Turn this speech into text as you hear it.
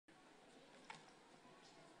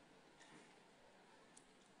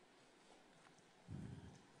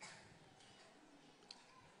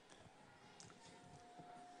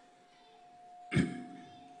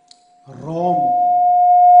โรม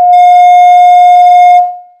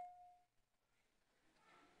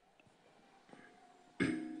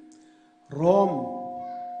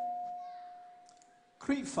ค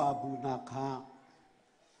ริฟาบูนาคา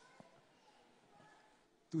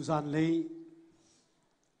ตุซานเลย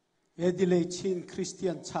เอดิเลชินคริสเตี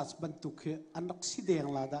ยนชัชบรรทุกอันนักสิเดียง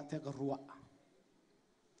ลาดาเตกรัว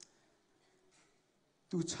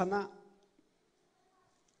ตุชนะ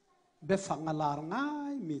เบฟังลาร์ง่า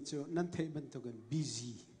ยมิจูนั่นเทบรรทุกัน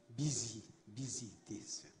busy this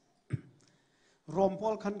รอมพอ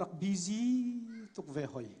ลขันรัก busy ตุกเว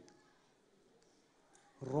หอย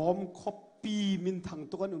รอมคบปีมินทัง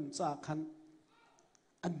ตุกันจากขัน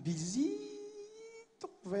อัน busy ตุ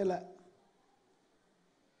กเวละ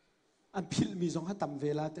อันพิลมีสองหัตถ์เว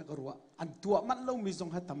ลาเตกรัวอันตัวมันเรามีสอง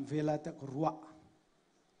หัตถ์เวลาเตกรัว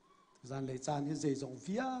จานเลยจานที่ใจสองเ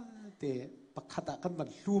ฟียเตปักขัดกันวัน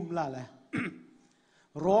ลุ่มละเลย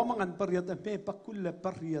รอมังอันปริยัติเมปักกุลเลป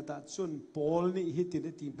ริยัติจนปอลนี่ฮิติน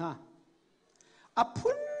ติน่าอ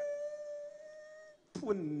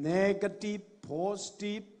พุนเนกาทีฟโพส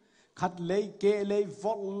ติฟขัดเลยเกเลยว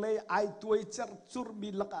อลเลยไอตัวจัดจุรมี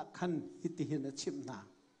ลักขันฮิติหินชิมนา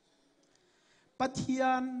ปัท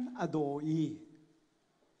ยันอโดอี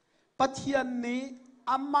ปัทยันนี้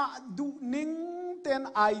อามาดูนิงเต็น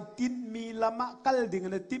ไอตินมีละมะกัลดิง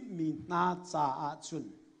นติบมีนาจาอาจุน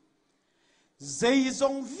เจย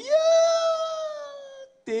งเวีย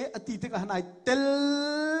เตอติตกันไอเตล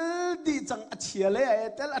ดีจังอเชียเลยไอ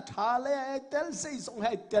เตลอัฐาเลยไอเตลเจยงไ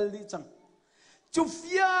อเตลดีจังจุฟ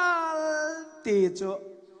ยาเตจ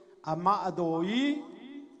อามาอโดอี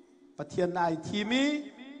ปัทยันไอทีมี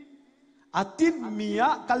อาตินมีอะ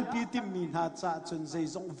กัลปีติมีนาจาจุนเจ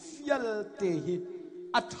ยงเวียเตหิ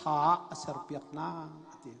อัฐาอสรเปียกนา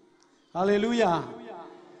ฮาเลลูยา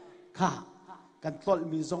ค่ะกันตอล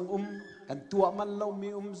มีทรงกันตัวมันเรามี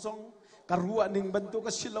ทรงกันรัวหนึ่งบรรทุก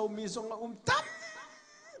สิเรามีทรงตั้ม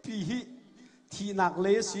พี่ที่นักเล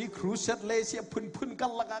สีครูเซตเลสีพุ่นกั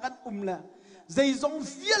นละกันละใจทรง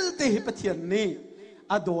เฟียลเตหิปะเทียนนี้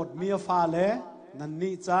อดอดมีฟ้าเลนัน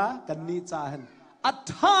นี่จ้ากันนี่จ้าเห็นอั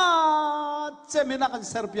ฐาเจมินักัน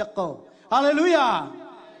เสรเปียกก็ฮาเลลูยา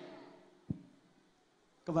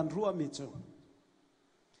กวันรัวมิจู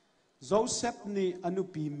โจเซฟนี่อนุ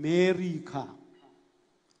ปีเมรีค่ะ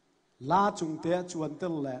ลาจุงเตะจวนเต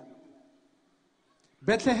ลเล่เบ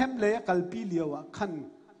ธเลเฮมเล่กัลปีเลียวขัน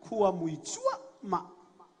ขัวมุยจัวมา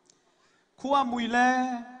ขัวมุยเล่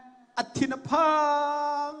อัฐินพั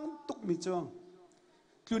งตุกมิจง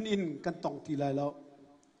คลุนอินกันตองตีไลแล้ว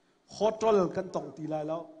โฮเทลกันตองตีไลแ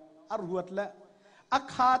ล้วอรวดและอา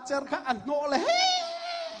คาเจอร์ค่ะอันโนเล่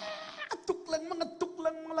ตุกลังมังตุก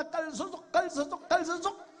ลังมังละกัลสก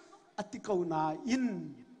อติกาวนาอิน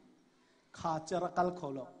ขาเจรกัลขอ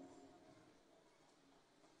ล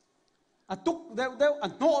อตุกเดวอั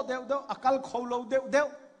นโนเดวอกัลขอลเดว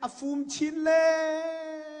อฟูมชินเล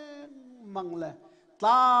มังเลต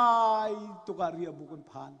ายตุกาเรียบุกัน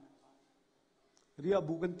ผ่านเรีย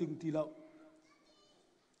บุกันติงตีแล้ว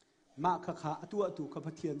มาขาตัวตุกพ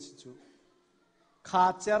เทียนสิจูขา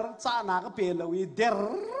เจรจานาก็เปลวีเดร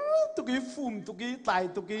ตุกีฟูมตุกีตาย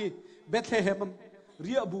ตุกีเบธเลเฮมเ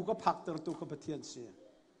รียบุก็พักตรตุกพเทียนเสีย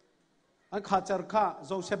อันขาเจรข้าโ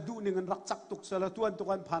จเซฟดูนึงอันรักจักตุกเสละตัวตุ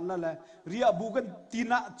กันพันละเลยเรียบุกันตี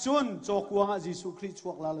น่าจนโจกวางยิสุคริสต์ช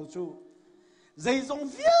วกลาลูจูใจทรง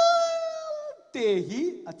เฟียเตหี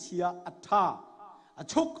อัจฉริยะอัฐาอั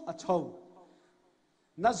ชุกอัชาว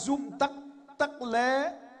น่าซุ่มตักเล่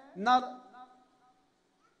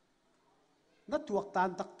น่าตัวตาน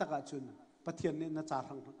ตักจุนปะเทียนนี่น่าจา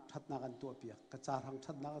รังทัดนากันตัวเปียกกระจารัง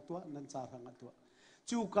ทัดนากันตัวนั่นจารังกันตัว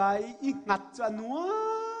จูไกอีงัดจันวะ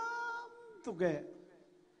ตุเก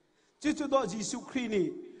จุดดอจิสุครีนี่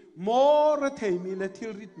มอร์เทมีเลทิ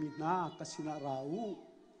ลริตมีนากสินาราอู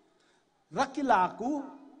รักกิลากู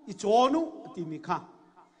อิโจนุติมิค่ะ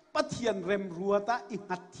ปะเทียนเร็มรัวตาอี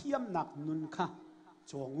งัดเทียมหนักนุนค่ะ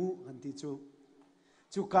จงูกันที่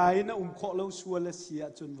จูไกนะขอเราชัวเลเสีย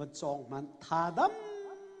จนวันจองมันทาดำ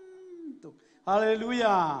ตุกฮาเลลูย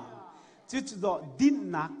าจุดดอดิน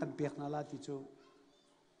นักกันเปียกนาลาที่จู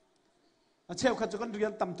เชื่อข้าจะกันเรีย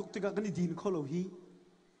นตำตุกติกากันดินขอเราฮี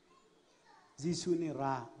ยิสุนี่ร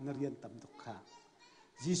านเรียนตำตุกข้า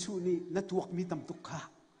ยิสุนี่นัทวกมีตำตุกข้า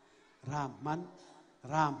ราม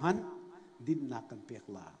มันดินนักกันเปียก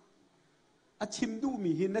ลาอาชิมดู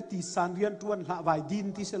มีหินนัตีสานเรียนตวนละวายดิน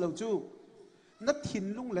ที่เสลาจูนัดหิน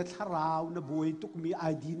ลุงเล็ดทาราวนับวยตุกมีไอ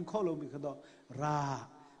ดินข้อเรามีขดอรา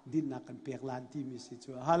ดินนักกันเปียกลานที่มีสิจั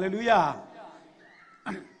วฮาเลลูยา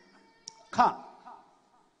ค่ะ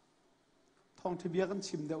ท่องทะเบียนกัน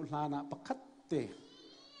ชิมเดวลานะปักคัดเต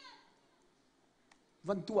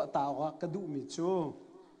วันตัวตาวกระดูมิจู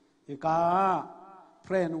เอกาเพ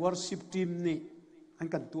ลนวอร์ชิปทีมนี่อัน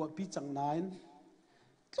กันตัวพี่จังนาย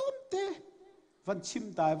ต้นเตวันชิม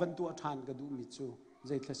ตายวันตัวทานกระดูมิจูใ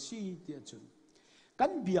จทศีเดียจุนกั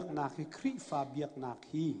นเบียกนักให้ครีฟ้าเบียกนัก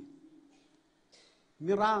ฮี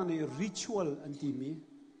มีร่างในริชวลอันที่มี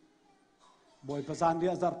บ่อยประสานเรี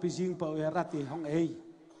ยจารพิจิงเปอเอรัติห้อง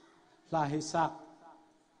ลาเฮซัก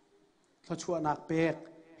เขาชวนนักเปก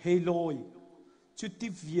เฮโลยจุด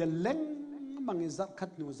ที่เวียเล้งมังจักขัด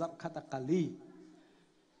นูจักขัดกาลี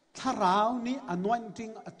ถ้าเรานี่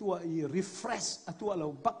anointing ตัวrefresh ตัวเรา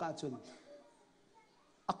บักจน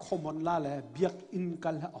อักขมันลาเลยเบียกอินกั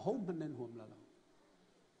นละห้องมันนั่นหัวเรา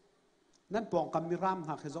นั่นปองกำมีราม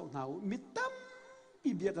หักให้เจ้าหนาวมิตั้มปี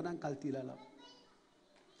เบียกันนั่งกัลตีแล้ว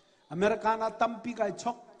อเมริกานาตั้มปีกายช็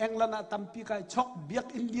อกอังกฤษนาตั้มปีกายช็อกเบียก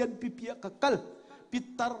อินเดียนปีเบียกกัลปิ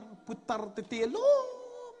ตร์พุตตร์เตลง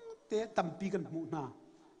เตตั้มปีกันหูนา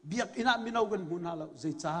เบียกอินามินเอากันหูนาแล้วใจ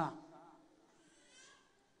จ้า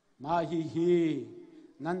มาฮี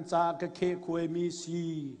นั่นจ้าก็เคคุยมีซี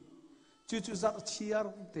จู่ๆจักเชีย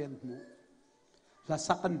ร์เต็นหูละ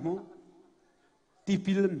สักันหูตี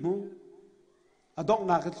พิลนหูอดอก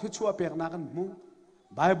นักทุชัวเปียกนักหู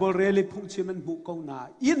ไบเบิลเรลิพุ่งชิมันหูเกาหนา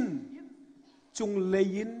อินจุงเล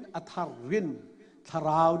ยินอัทารินทาร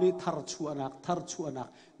าวนี่ทารชัวนัก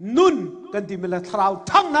นุนกันที่เมลทาราว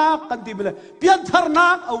ทั้งนักกันที่เมลเปลี่ยนทารนั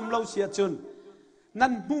กเอาเราเสียจนนั่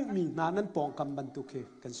นหูมีนานั่นปองกำบันตุเค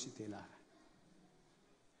กันสิเตลา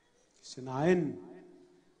สนายน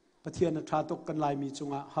ปะเทียนทราตกกันลายมีจ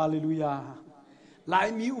งะฮาเลลูยาลาย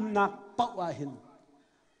มีนักปะวะหิน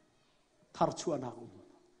ทารชัวนัก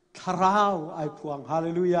ทาราวไอพวงฮาเล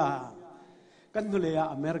ลูยากันทุเลีย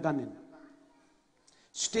อเมริกันน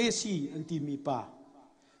สเตซี่อันที่มีป่า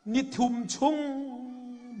นิทุมชง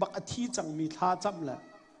บักอธิจังมีท่าจำแหละ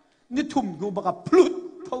นิทุมนูบักพลุด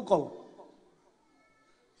เท่าเก่า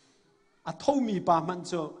อัฐมีป่ามัน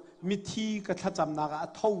จะมิทีกับท่าจำนักอั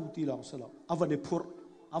ฐที่ลองสลบอวันเนพุร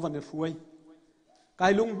อวันเนรวยกา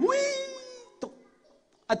ยลงหุยตก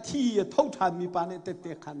อธิเท่าทานมีป่าเนี่ยเต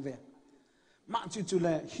ะขันเวมาจุๆเล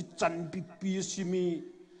ยฮิจันปีซิมี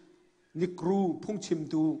นิกรูพุ่งชิม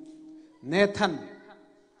ดูเนทัน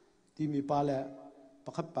ที่มีป่าแล้วปร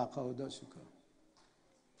ะคับปากเขาด้วยสุข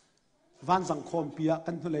วันสังคมปี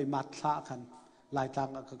กันทุเลยมาท้ากันลายต่าง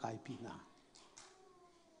กับกายปีนา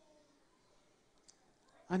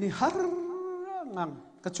อันนี้ฮาร์งัง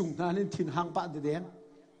กระจุงนั่นถิ่นหางปะเด่น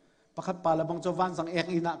ประคับปากแล้วบางเจ้าวันสังเอก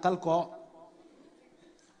อินะกัลก็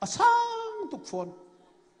อาสังตุกฝน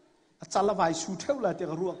อาจารย์ละวายสูเท่าไรแต่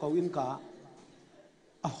ก็รู้ว่าเขาอินกา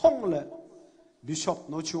ห้องเลยบิชอป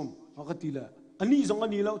โนชุมเขาก็ตีเลยอันนี้สองอั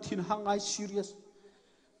นนี้แล้วทิ้งห่างไอ้ serious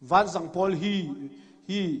วันสังพอล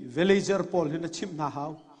ฮีvillager พอลฮีน่ะชิมนาฮา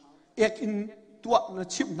วเอกอินตัวน่ะ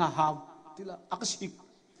ชิมนาฮาวตีละอักษิก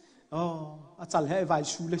อาจารย์ให้วาย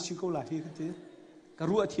สูเล็กชิโกลาฮีก็ตีก็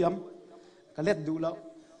รู้ว่าเทียมก็เล็ดดูแล้ว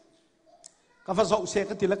ก็ฟ้าโซ่เสก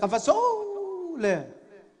ก็ตีละก็ฟ้าโซ่เลย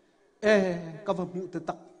ก็ฟ้ามุต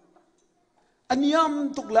ตักอันนี้ย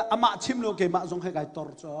ำตุกละอามาชิมโลเกมาจงให้ไก่ตอ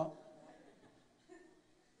ร์จ้า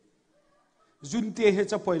จุนเตะให้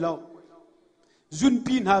จะปล่อยเราจุน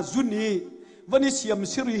ปีนหาจุนนี้วันนี้เสียม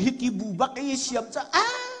สิริฮิติบูบักเอเสียมจะ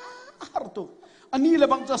ฮาร์ตุอันนี้ละ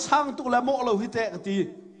บางจะสร้างตุกละโมเราฮิเตะกันที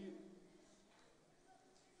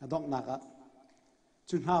ดอกนัก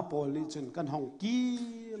จุนหาปอลิจุนกันห้องกี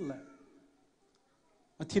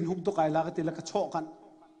ละทินหุบตุกไก่ละกันทีละกระโชกกัน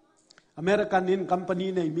อเมริกันนินคัมปานี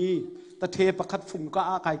ในมีตะเทปขัดฝุ่งก็อ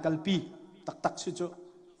าไก่กัลปีตักชิโจ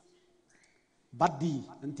บัดดี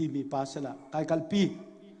อันที่มีภาษาละไก่กัลปี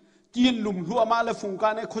จีนลุมหัวมาเลยฝุ่งกั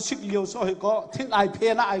นในโคชิกเลียวโซ่ก็ทิ้งไอเพ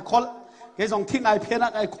นะไอคอลแกส่งทิ้งไอเพนะ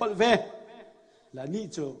ไอคอลเวและนี่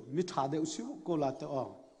โจมิถาเดอุชิวก็ลาเตอ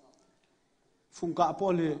ฝุ่งกะพอ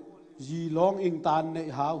เลยยีลองอิงตานใน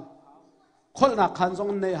หาวคนนักขันส่ง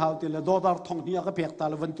ในหาวที่ละ$ทองนี้ก็เพียกตา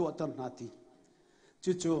ละวันตัวตันนาที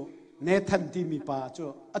จู่เนทันที่มีป่าจู่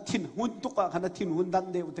อาทินหุ่นตุกะขณะทินหุ่นดัน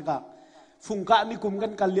เดียวติกะฝุ่งกะนี่กุมกั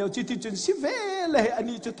นกันเลี้ยวจิตจุนสิเวเลยอัน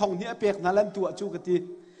นี้จู่ทองนี้เปียกนั่นตัวจู่กติ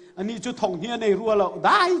อันนี้จู่ทองนี้ในรัวเราไ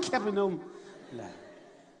ด้แค่เป็นนมเลย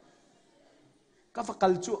ก็ฟักกั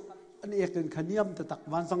ลจู่อันนี้เอกเป็นขณียมแต่ตัก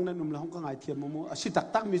วันสังนั้นนุ่มเราก็ไงเทียมมูอาชิตัก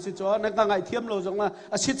ตักมีจู่นั่นก็ไงเทียมเราจังว่า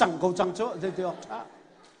อาชิจังเขาจังจู่เดี๋ยวช้า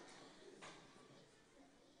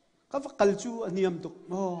ก็ฟักกัลจู่อันนี้ยมตุก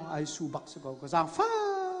ไอซูบักสกก็จังฟ้า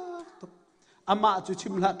อามาจุชิ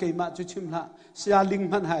มละเกมาจุชิมละเสียลิง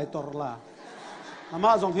มันหายตอร์ละอามา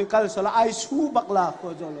จงให้กัลสละไอซูบักละก็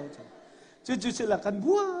จะเราจุชิละกัน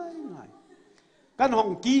บัวไงกันห้อง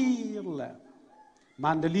กีละ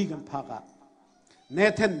มันเดลีกันพักะเน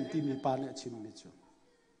เธนที่มีปานชิมมิจู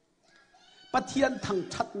ปะเทียนทาง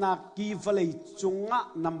ชัดนากีวเลยจงะ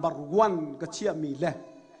number 1ก็เชื่อมีเลย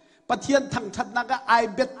ปะเทียนทางชัดนาก็ไอ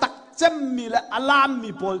เบตักเจมมีเลยอลาม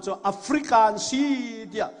มีพอลจแอฟริกันซี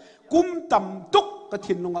เดียกุมตำตุกก็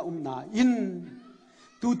ทิ้งลงอานาอิน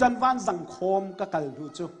ตูตันวันสังคมก็กลดู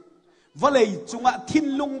จูวเลยจงะทิ้ง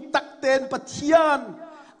ลงตักเตนปะเที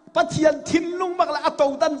ยนทิ้งลงมากละอัตโต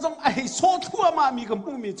ดันจงไอโซทั่วมามีกับ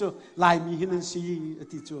ผู้มีจูลายมีหินซี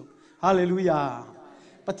ติจูฮาเลลูยา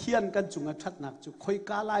ปะเทียนกันจุงชัดนักจุคอย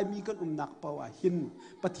กาลายมีกันนักเปล่าหิน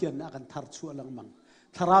ปะเทียนนักกันทาร์ชัวลังมัง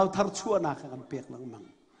ทาราวทาร์ชัวนักกันเปียกลังมัง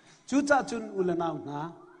จุจ้าจุนอุลนาวนะ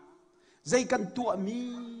ใจกันตัวมี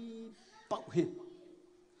เป่าหิน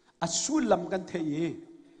อสุลลำกันเทีย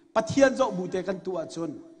ปะเทียนจะบูเตกันตัวจุ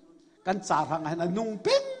นกันจารังให้นันุ่งเ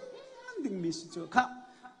ป็นดิ่งมีสิจูค่ะ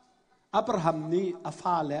อับราฮัมนี่อัฟ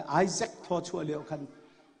าเลไอแซคทอชัวเลียวกัน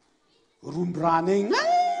รุมรานิง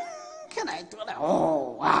แค่ไหนตัวละโอ้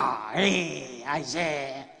ว้าเฮ้ไอเซ่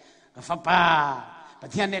กับฟ้าป้าปะ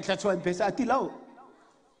เทียนเนี่ยจะชวนเพศที่เล่า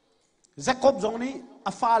แซคกบตรงนี้อ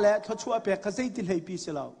าฟ้าแล้วเขาชวนเพศเขาจะที่เลยปีเส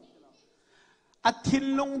ล่าอาทิต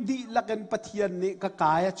ย์ลงดีละกันปะเทียนนี่ก็ก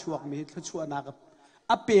ายชวกมีเขาชวนนัก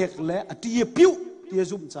อาเปกแล้วอาที่ปิ้วที่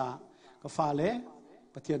จุ่มจ้าก็ฟ้าแล้ว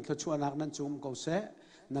ปะเทียนเขาชวนนักนั้นจุ่มเขาเส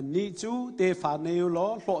นั่นนี่จูเตฟ้าเนยล้อ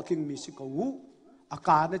หล่อทิ้งมีสิเขาอาก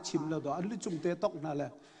ารเนี่ยชิมแล้วตัวอันนี้จุ่มเตตกนั่นแหละ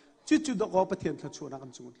จุดดอกปะเทียนเขาชวนนัก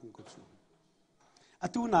จุ่มทิ้งเขาชวนอ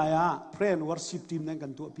ตุนายะเพลนวอร์ชิปทีมนั่นกั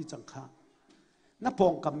นตัวพิจังค่ะนับปอ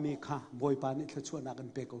งกำมีค่ะบอยปานี่เขาชวนนักกัน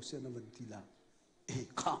เปกเอาเสียนวันทีละ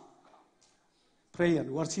ค่ะเพลน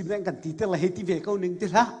วอร์ชิปนั่นกันตีเตละเฮติเวก้าหนึ่งที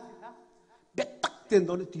ละเบ็ดตักเต็น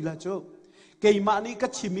ตัวนี้ทีละโจ้เกี่ยมานี่ก็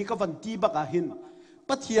ชิมีก็วันทีบักหินป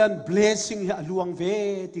ะเทียน blessing ฮะลวงเว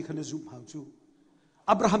ที่เขาเนี่ยจุ่มหาจู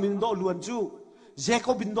อับราฮัมอินโดล้วนจูเจค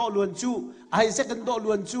อบอินโดล้วนจูไอแซคอินโด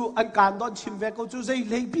ล้วนจูอันการดอนชิมเวก้าจูใจ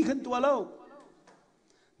เลยปีกันตัวแล้ว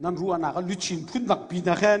นั่นรัวนักลุชินพุ่นบักปีน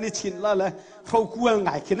ะแค่นี่ชินละเลยเขาควรไง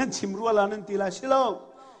แค่นั้นชิมรัวแล้วนั่นตีละชิโล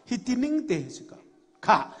ฮิตินิ่งเตะสิกะ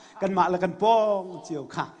ค่ะกันมาแล้วกันป้องเจียว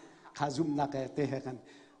ค่ะข้าซุ่มนักเตะกัน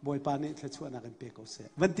บอยปานี่เธอชวนนักกันเปกเอาเสีย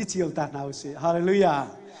วันที่เจียวตาหนาวเสียฮาเลลูยา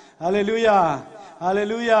ฮาเลลูยาฮาเล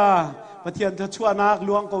ลูยาปะเทียนเธอชวนนักล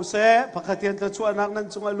วงเขาเสียพระคเทียนเธอชวนนักนั้น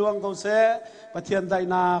จงลวงเขาเสียปะเทียนได้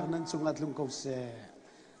นักนั้นจงลวงเขาเสีย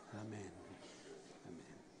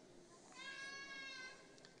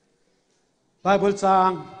ไบเบิลจา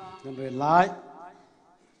งนั่นเรียนไล่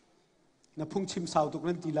นะพุ่งชิมสาวตุก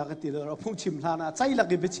นั้นตีละกันตีเราพุ่งชิมท่านะใจละ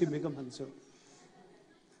กิไปชิมไม่ก็มันสู้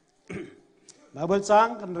ไบเบิลจาง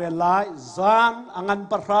กันเรียนไล่จานอัง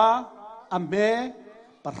ปะราอเม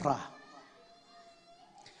ปะรา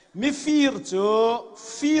มีฟีร์จู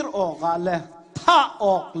ฟีร์ออกเลยท่าอ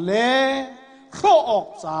อกเลยโคออก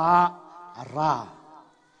จากรา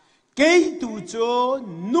เกยตูจู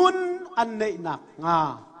นุนอันไหนหนักงา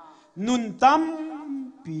นุนตัม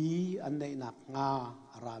ปีอันไหนหนักงา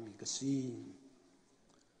รามิกสี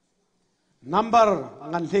นัมเบอร์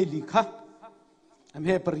งันเลลิค่ะอเม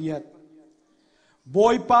เปรียดบอ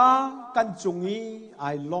ยป้ากันจงอีไอ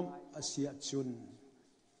ลอมอาเซียจุน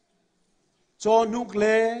จอนุกเ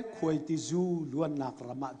ล่ควยติจูล้วนนักร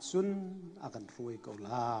ามาจุนอากันรวยเกาไล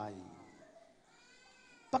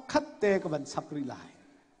ปักขัดเตกบันสักริไล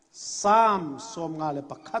สามสมงาเล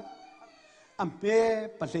ปักขัดอัมเป้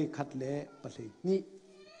ปะเลขัดเล่ปะเลนี่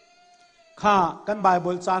ข้ากันไบเบิ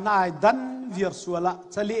ลจานายดันวิร์สัวละ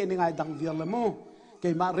จะเลี้ยงไงดังวิร์ละมูเ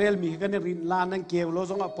กี่ยมาเรลมีกันรินลานังเกวโล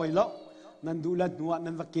ซงอปอยโลนันดูละนัวนั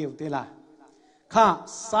นวะเกวเตล่าข้า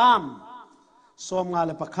สามสมงาเ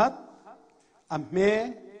ลปักขัดอัมเป้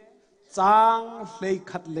จางเล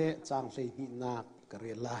ขัดเล่จางเลนี่นักกระเ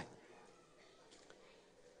รียไล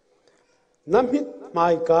น้ำมิดไม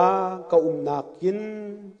กากะนักกิน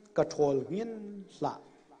กระทอลหินละ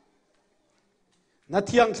นาเ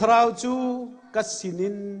ทียงทราวจูกัสินิ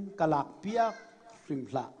นกะลักเปียกริม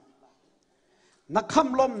ละนักค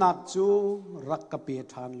ำล้มนักจูรักกะเป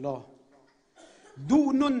ทานโลดู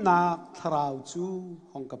นุนนักทราวจู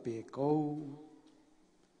ห้องกะเปโก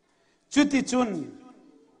จุติจุน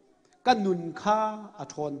กันนุนข้าอ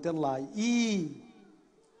ทอนเตลายอี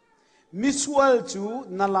มิสวลจู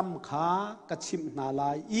นลำขากัชิมนาล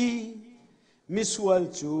ายอีมิสวล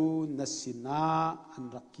จูนสินาอัน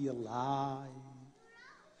รักเกียลาย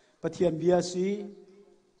ปะเทียนเบียสี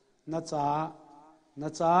นาจา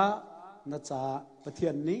ปะเทีย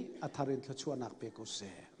นนี้อัธรินทชวนักเปกเส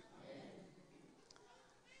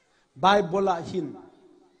ไบเบิลหิน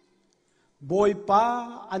บอยป้า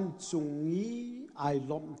อันจุงงีไอ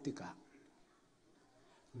ลมติกา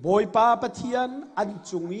บอยป้าปะเทียนอัน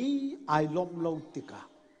จุงงีไอลมโลติกา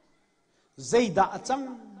ใจด่าจัง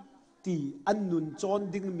ตีอันนุนจอน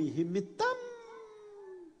ดิ้งมีหิมิตัม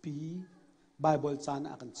ปีไบเบิลจาน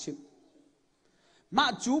อากันชิมมา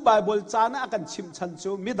จูไบเบิลจานอากันชิมฉัน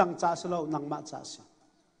จูมิดังจ้าสโลนังมาจ้าสิ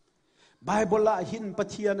ไบเบิลละหินปะ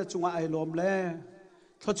เทียนจุงไอลมเล่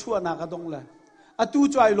เขาชั่วนักดงเล่อตู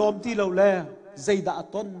จอยลมที่เราเล่ใจด่า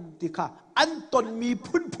ต้นที่ข้าอันต้นมี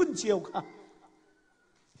พุ่นเจียวข้า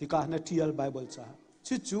ที่ข้าในที่อัลไบเบิลจ้า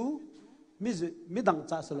จู่มิดัง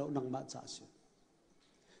จ้าสโลนังมาจ้าสิ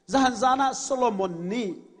จานจานะโซโลมอนนี่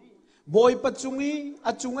บอยปัจจุบันอ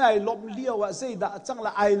าจุงไอลมเลี้ยวใจด่าจังล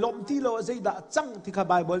ะไอลมที่เราใจด่าจังที่ข้า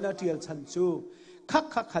ไบเบิลในที่อัลฉันจูคัก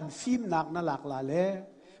ขันฟิล์มหนักนั่นหลากหลายเล่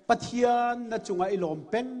ปะเทียนนั่นจงไอลม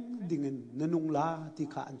เป็นดิ่งนั่นนุ่งลาที่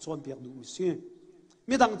ข้าอันชวนเปียกดูมิสิ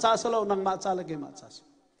มิดังจ้าสโลนังมาจ้าละเกมาจ้าสิ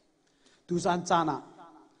ดูจานจานะ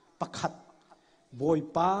ปักขัดบอย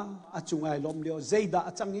ป้าอาจุงไอลมเลี้ยวใจด่า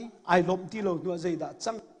จังนี้ไอลมที่เราตัวใจด่า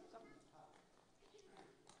จัง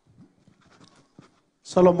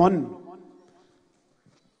โซโลมอน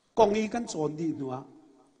กองอีกันโจนดีนัว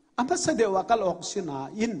อันพัสเดวกัลออกสินา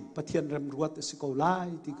อินปะเทียนเรมรวดสิโกไล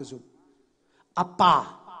ที่กระจุบอปา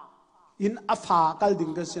อินอฟากัลดิ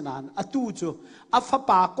งกันสินานอตูจูอฟป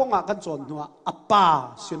ากงอากันโจนนัวอปา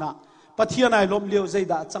สินะปะเทียนไอลมเลียวใจ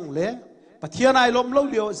ด่าจังเล่ปะเทียนไอลมเ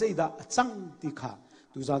ลียวใจด่าจังที่ข้า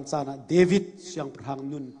ดูจานจานะเดวิดเสียงพระหัง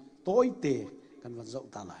นุนโต้ยเตกันวันเจ้า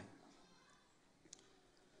ตาลาย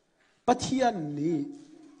ปะเทียนนี้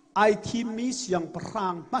ไอทีมีเสียงพรา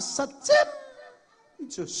งมาสัจเจม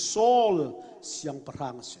จะโซลเสียงพรา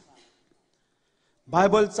งเสียไบ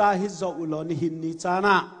เบิลจ้าฮิจอุลนิหินนิจาน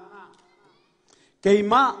ะเกย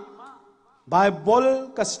มาไบเบิล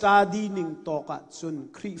กัสตาดีนิงโตกัดจน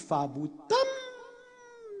ครีฟาบูตัม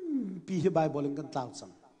ปีไบเบิลกันตาวจั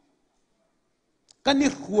งกันนี่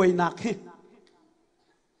รวยนักเฮ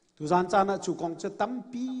ทุจานจานะจุกองจะตั้ม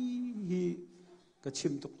ปีก็ชิ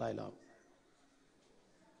มตุกไลแล้ว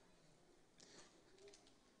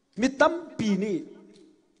มิตั้มปีนี้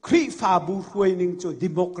ครีฟาบูรวยนิงจูดิ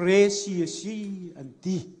โมคราซีสีอัน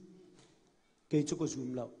ดีเกยจุกจุม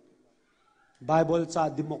แล้วไบเบิลจ้า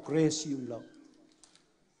ดิโมคราซีอุมแล้ว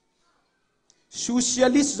โซเชีย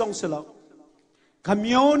ลิสต์จงเสแล้วคอม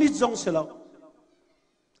มิวนิสต์จงเสแล้ว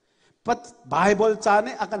ปัดไบเบิลจ้าเ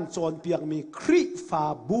นี่ยอาการโจนเปียกมีครีฟา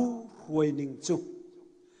บูรวยนิงจู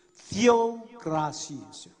theocracy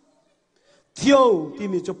เที่ยวที่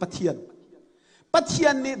มีจุดปะเทีย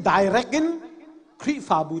นนี่ direct ครีฟ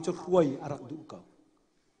าบูจะรวยอารักดูเก่า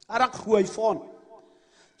อารักรวยฟอน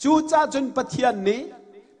จูจ้าจนปะเทียนนี่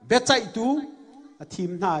เบใจตูที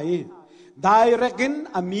มนาย direct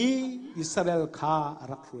อามีอิสราเอลข้าอา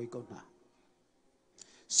รักรวยเก่านะ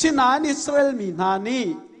สินานอิสราเอลมีนานี่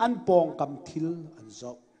อันปองกำทิลอันจ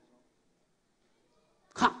บ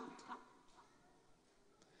ค่ะ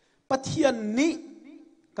ปะเทียนนี้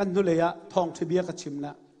กันดูเลยอะทองทะเบียกชิมน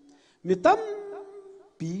ะมิตั้ม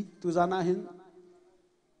ปีตุจานะเห็น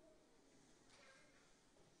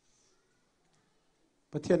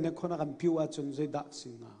ปะเทียนเนี่ยคนกันพิวอาจนใจดัก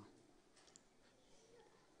สินะ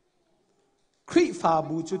ครีฟา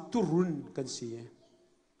บูจุตุรุนกันเสีย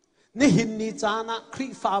นี่หินนี่จานะครี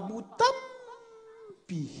ฟาบูตั้ม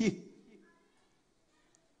ปีฮี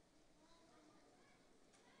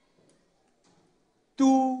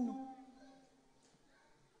ตู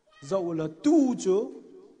จะอุลตูจู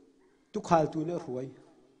ตุขายตูเนี่ยรวย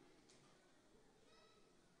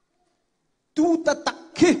ตูตะตัก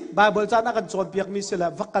ขี้ไบเบิลจานะกันจนเปียกมีสิละ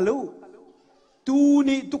วักกะลูตู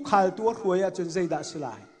นี่ตุขายตัวรวยอาจนใจด่าสิล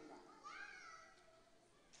าย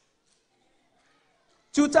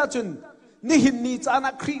จูจ้าจุนนี่หินนี่จาน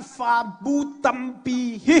ะครีฟาบูตัมปี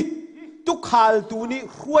ฮีตุขายตูนี่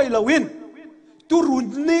รวยละวินตูรุน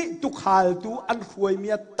นี่ตุขายตูอันรวยเมี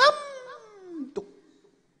ยตัมตุ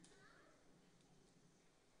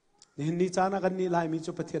นี่จานะกันนี่ลายมี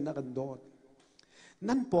จุดประเทียนนักกันโดด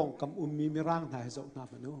นั่นปองกำมีร่างนายเจ้าหน้า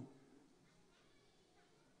พนุ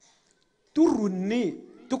ตุรุนนี่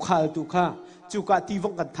ตุขายตุข้าจุกาตีว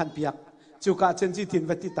งกันทันเปียกจุกาเชนจิติน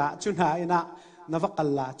วัติตาจุนหายนะนวักัล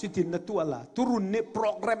ลาจิตินนตัวละตุรุนนี่โปร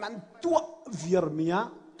แกรมอันตัววิร์มีย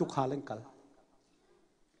ตุขาเลงกัล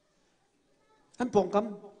นั่นปองก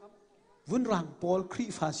ำวุนรังปอลครี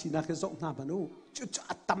ฟาสินาเจ้าหน้าพนุจุด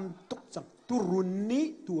อัตมตุกจังตุรุนนี่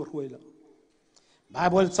ตัวรวยละไบ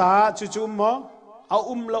เบิลจ้าจู่ๆมั้งเอา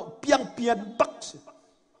เราเปียงบัก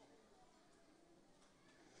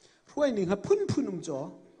รวยหนึ่งฮะพุ่นจ่อ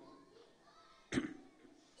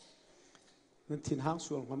นั่นถิ่นห้าง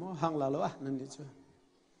ส่วนของมั้งห้างลาแล้วนั่นนี่จ้ะ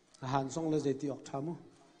อาหารส่งเลยจะตีออกทำมั้ง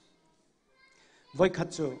ไว้ขัด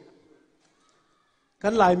จ่อกั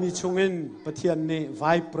นหลายมีชงเงินประเทศนี้ไว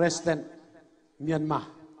ท์ประธานเมียนมา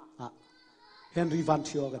เฮนรี่วันเ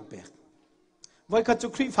ชียวกันเปกไว้ขัดจ่อ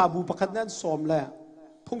ครีฟาบูประคันนั้นสมแล้ว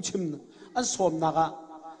พ พุ่งชิมอันสมนัก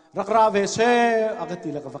รักราเวเซอากติ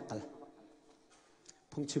ละกวักกัน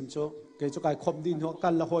พุ่งชิมโจเกจกายคมดินหัวกั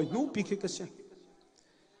นละหอยนูปีกกันเสีย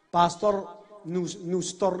พาสตอร์นู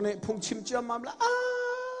สตอร์เนี่ยพุ่งชิมเจ้ามาละ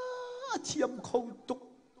เทียมเขาตุก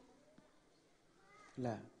แหล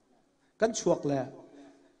ะกันชวกแหละ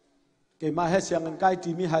เกมาให้เสียงกันใกล้ที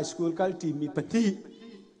มีไฮสคูลใกล้ทีมีปฏิ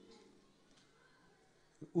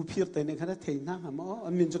อุพิรแต่ในขณะเทียนนะมั้งอั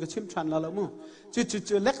นมินจะกชิมชันแล้วมั้ง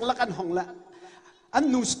จู่เล็กละกันห้องละอัน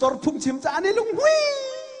นูสตอร์พุ่งชิมจะอันนี้ลุงวิ่ง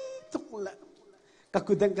ตุกละก็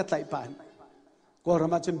คือเด้งกันไหลผ่านก็เรา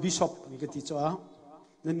มาจนบิชอปนี่ก็ที่จ้า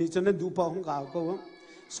นั่นนี่จนนั้นดูพอของเขาก็ว่า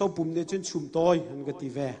โซปุ่มเนี่ยจนชุมต้อยนี่ก็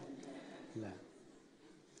ที่แวละ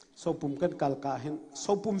โซปุ่มกันกัลกาเห็นโซ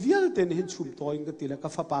ปุ่มเวียลเต็นเห็นชุมต้อยนี่ก็ที่ละก็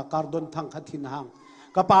ฟ้าปาการดอนทางขัดทินหาง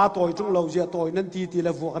ก็ปาต้อยจงเราเจ้าต้อยนั่นที่ล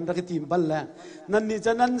ะวัวกันรักทีมบัลละนั่นนี่จ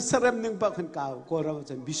นนั้นเสร็จหนึ่งปะขันเขาก็เรา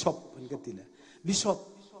จนบิชอปนี่ก็ที่ละบิชอป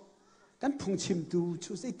กันพุ่งชิมดู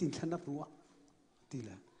ชูใส่ตินขนาดรัวที่ล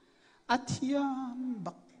ะอาเทียม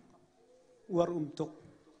บักวารุมตก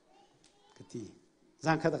กตี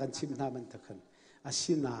จังขัดกันชิมน้ามันตะขันอา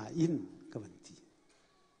ชินาอินกับมันตี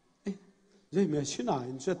เอ๊ะเรื่องอาชินา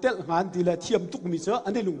อินจะเตะงานตีละเทียมตุกมิเจออั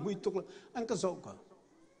นนี้ลุงไม่ตุกละอันก็สก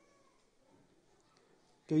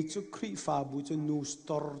เกยจุครีฟาบูจะนูสต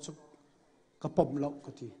อร์จะกระป๋อมเล่าก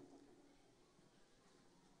ตี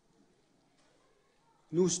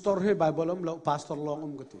นูสตอร์ให้ไบเบิลเล่าพาสตอร์ลอ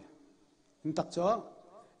งกตีมันตักจ้า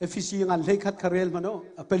เอฟซีงานเล็กขัดคาเรลมาโน่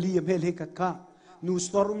อเปรียมให้เล็กขัดข้านูส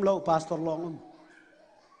ตอร์เล่าพาสตอร์ลอง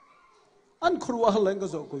อันครัวเล่นก็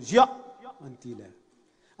จะก็เยอะอันที่เลย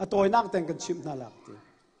อันตัวนักแต่งกันชิมน่ารักที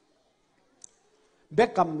เบค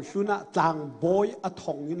กัมชุนะต่างบอยอัท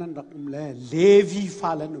องนี่นั่นรักเลยเลวีฟ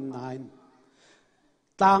าเลนนาย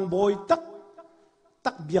ต่างบอย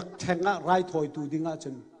ตักเบียกแทงอะไรถอยตูดิ้งอะจ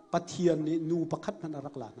นปะเทียนนี่นูประคัดมัน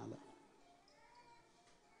รักหลานนั่นแหละ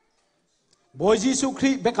บอยยิสุค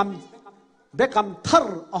รีเบคกัมทา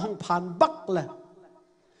ร์อ่างผ่านบักเลย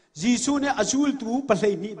ยิสุเนี่ยอาจูลตูปะเล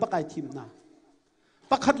ยนี่บักไอทีมนะ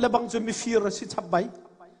ประคัดเลยบางจะมีฟีร์สิทับใบ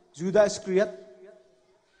จูดาสครียต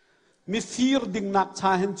มีฟีร์ดิ่งนักช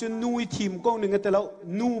าเห็นจนนูอีทีมก็หนึ่งเตล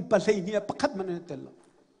นูปะเลยนี่ประคัดมันเตล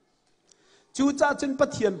จูจ้าจนปะ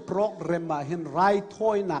เทียนโปรแกรมมาเห็นไรถอ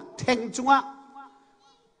ยหนักแทงจุงะ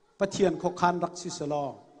ปะเทียนขคานรักสิสลอ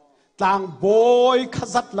ต่างบอยข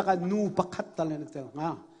จัดละกันนูประคัดตะเลนเตลงา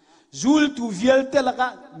จูลตูเวียลเตละกั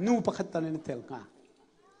นนูประคัดตะเลนเตลงา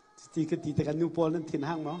ที่ก็ตีแต่กันนูพอลนั่นทิ้ง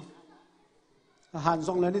ห้างมั้งอาหาร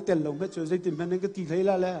ส่งแล้วนี่เตลลงไม่เจอใจติ่มนั่นก็ตีเลย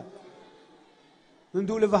ละแล้วนั่น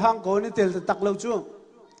ดูเลยว่าห้างเขานี่เตลจะตักเราจู่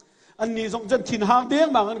อันนี้ส่งจนทิ้งห้างเบี้ยง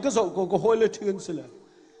บางอันก็ส่งก็ห้อยเลยทิ้งสิเลย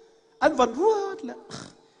อันวันรวดละ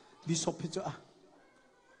บิชอปพิจ้า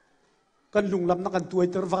กันลุงลำนักกันตัว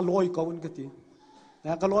เตอร์ว่าลอยเขาอันก็ตีแ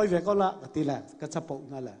ล้วก็ลอยเวก็ละก็ตีแหละก็จะปก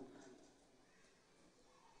นั่นแหละ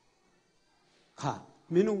ค่ะ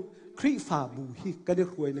เมนูครีฟาบูฮีก็ได้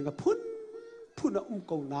รวยนึงก็พุ่นเ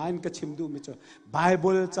กานายก็ชิมดูไม่เจอไบเบิ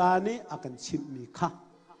ลจานี่อากันชิมมีค่ะ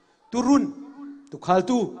ตุรุนตุขล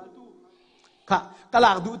ตูค่ะกล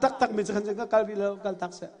ากดูตักไม่เจอกันจังก็กลวิลกลตั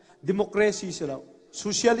กเสดิโมคราซีเสลาโซ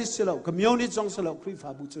เชียลิสต์เสลาคอมมิวนิสต์จงเสลาครีฟา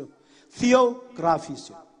บูเจอทีโอกราฟีเส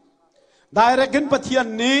ได้เรื่องปฏิญาณ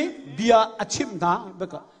นี้เบียอาชิมนะเบ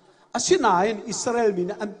กอาชินาอินอิสราเอลมี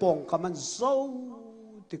นะอันปองคำมันโซ่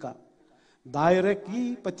ติกะได้เรื่อง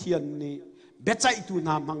ปฏิญาณนี้เบใจตูน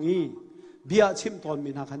ามังอีเบียชิมตอน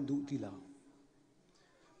มีนาคันดูทีละ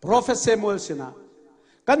โปรเฟสเซอร์มูเอลสินะ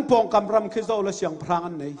กันปองกำรำคือเราละเสียงพราง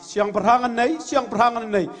อันไหนเสียงพรางอันไหนเสียงพรางอัน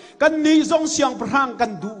ไหนกันนี้ทรงเสียงพรางกั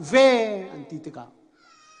นดูเวอันที่ติกะ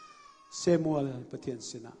เซมูเอลปฏิญาณ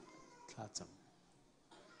สินะคลาจัง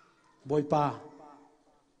บอยป้า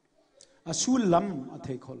อาสูลลำอั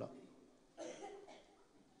ฐิขละ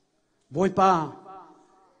บอยป้า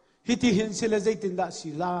ฮิติหินสิเลใจตินดาสิ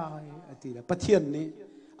ลายอัติละปฏิญาณนี้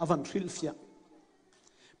อวันฟิลเฟีย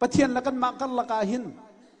ปฏิญาณละกันมากันละกาหิน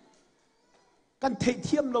กันเ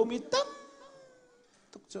ทียมเรามีตั้ง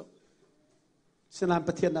ทุกจุดสนามป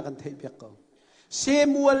ฏิญาณละกันเทียบก็เซ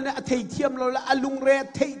มูลเนี่ยเทียมเราละอลุงเร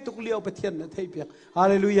เทียตุกเลียวปฏิญาณเนี่ยเทียบฮา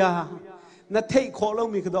เลลูยานั่นเทียขอเรา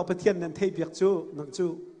มีกระดอกปฏิญาณนั่นเทียบจูนังจู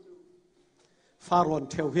ฟาโรห์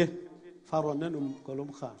เทวเฮฟาโรห์นั่นกลุ่ม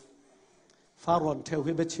ข้าฟาโรห์เทวเฮ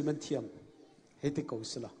เบชิมันเทียมเฮติกอ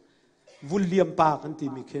สละวุลเลียมปากันตี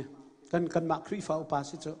มิเคกันมาครีฟ้าอุปา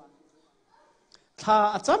สิจ้าถ้า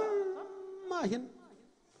จำมาเห็น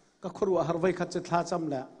ก็ครัวหารไว้ขัดจะถ้าจำ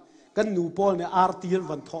แหละกันหนูปอลเนี่ยอาร์ตีน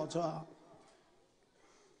วันทอจ้า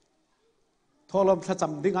ทอลมถ้าจ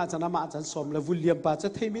ำดิ้งอาจารย์มาอาจารย์สมแล้ววุลเลียมปาจะ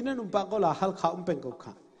เทมินันอุปาก็ละฮัลข้าเป็นก็ข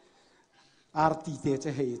าอาร์ตีเตจะ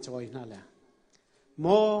ให้จอยนั่นแหละ โม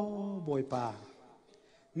บอยปา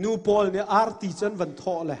นูปอลเนี่ยอาร์ติจันวันท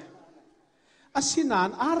อเลยอาศินาน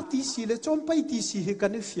อาร์ติสีเลยจนไปตีสีให้กั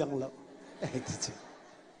นนี่เฟียงแล้วเฮ้ยที่เจ้า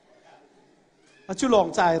อาชุลอง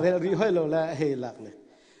ใจเรื่องรีให้เราแล้วเฮลักเลย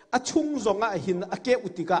อาชุ่งจงอาหินอาเกอุ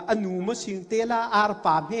ติกาอนุมสิงเตล่าอาร์ป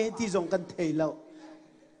าเมที่จงกันเทแล้ว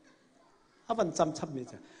อาวันจำชับไม่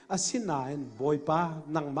ใช่อาศินานบอยปา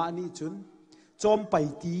นังมานี่จุนจอมไป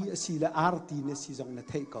ตีสีละอาร์ตีเนี่ยสีจงนั่น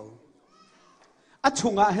เทเขาอาชุ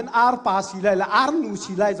งอาเห็นอาร์ปาสีละอาร์นู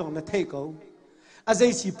สีละจงนั่นเทเขาอาใจ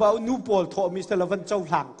สีเปานูปอลทอมิสละวันเจ้า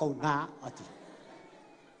หลังเขาหน้าอาทิ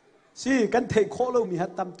สิกันเทโคเรามีฮั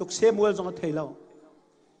ตตามตุกเซมัวจงเทเรา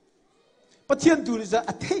ประเทศดูนี่จะ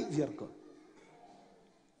อัฐิเวียร์ก็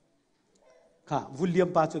ค่ะวิลเลียม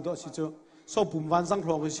ปาจุดสิโจสอบปุ่มวันสังคร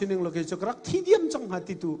องสิ่งหนึ่งเราเคยจะรักที่เดียมจังหัด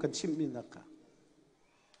ติดตัวกันชิมนี่นักค่ะ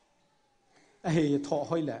เฮ้ยท้อ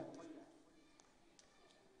ห้อยแหละ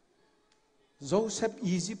โจเซฟ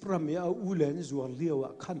อียิปต์รามีเอาอูเลนจวนเลี้ยว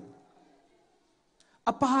ขันอ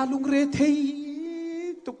าปาลุงเรที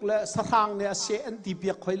ตุกละสร้างเนี่ยเสียนตีเปี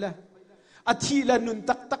ยกห้อยแหละอาทิละนุน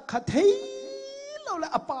ตักตักขัดเฮ้เราละ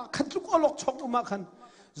อาปาขัดลุกอลอกชกออกมาขัน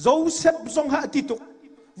โจเซฟจงหาติตุก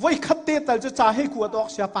ไว้ขัดเตะแต่จะจ่าให้ขวดออก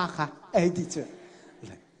เสียปาค่ะไอ้ดิเจ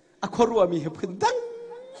อาครัวมีเหตุผลดัง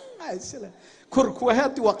ไอ้เสียเลยครัวให้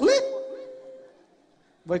ตัวเล็ก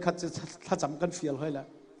ไว้ขัดจะถ้าจำกันเฟียลให้ละ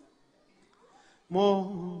โม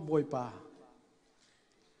บอยปา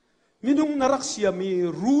มินุงนรักเสียมี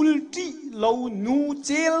รูลที่เรานูเ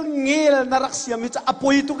จลเงลนรักเสียมีจะอภั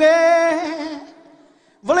ยตุกเอ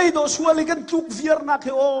วันเลยดูชัวร์เลยกันทุกเวียร์นักเหร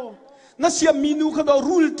อนั่นเสียมินุเขาดู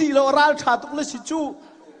รูลที่เรารัลชาตุกเลยสิจู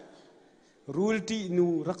รูลที่นู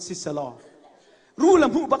รักสิสลอรูล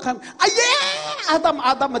มุ่งบักขันไอ้เย่อาดั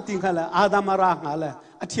มมาติงกันละอาดัมมาร่างกันละ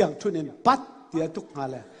อาเทียงทุนเองปัดเดียตุกกัน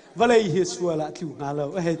ละวันเลยเฮสัวละทิวกันละ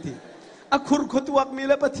เฮ้ยที่อาคุรขดวักมี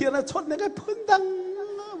ละปะเทียนชนเนี่ยพื้นดัง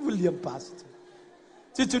วิลเลียมปาส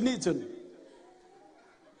จุดนี้จุด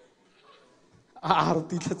อาร์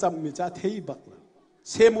ติที่จำมีจ้าเทียบักละ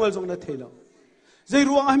เซมูเอลจงนั่นเทียละใจร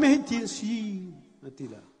วงไม่ให้ทีนซีนั่นที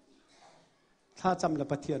ละถ้าจำละ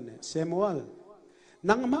ปะเทียนเนี่ยเซมูเอล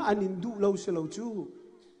นังมาอันอินดูเราเสลาจู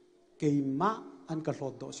เกี่ยมาอันกระโด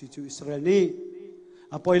ดโดสิจูอิสราเอลนี่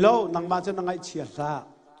อ่ะปล่อยเรานังมาจะนังไอเชียร์ละ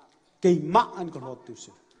เกี่ยมาอันกระโดดดู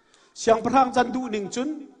สิเสียงพระจันดูหนึ่งจุน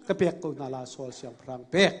กระเปียกตัวนาลาโซลเสียงพระ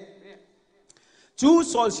เปียกจู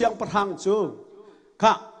โซลเสียงพระจูค่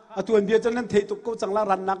ะตัวเบียจันนั้นเทตุกจังละ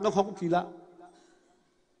รันนักน้องของกีละ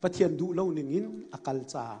ปะเทียนดูเล่าหนึ่งอินอากาล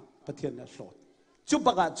จาปะเทียนน่ะโสดจุบป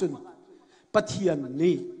ะกาจุนปะเทียน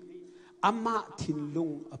นี่อามาทินลุง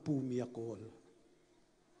อปูมีอโกล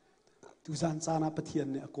ทุจานจานาปะเทียน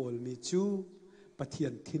เนี่ยอโกลมีจูปะเทีย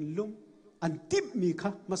นทินลุงอันติบมีค่ะ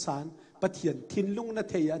มาสานปะเทียนทินลุงนา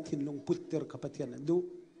เทียทินลุงพุทธเตอร์กับปะเทียนนั้นดู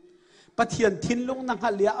ปะเทียนทินลุงนังฮั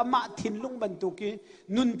ลเลียอามาทินลุงบรรทุกี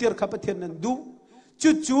นุนเตอร์กับปะเทียนนั้นดู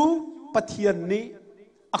จู่ๆปะเทียนนี้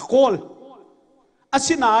อโกลอา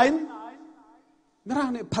ศินายนั่น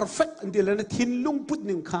เนี่ย perfect อันเดียวเลยทินลุงพุทธห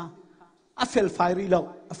นึ่งค่ะอาเฟลไฟรีแล้ว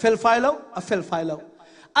อาเฟลไฟแล้วอาเฟลไฟแล้ว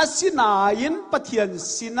อาศินายนปะเทียน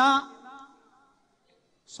สินะ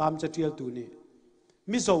สามจะเทียลตัวนี้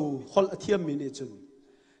มิโซฮอลเทียมมินิจุน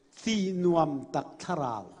ตีนวมตักทาร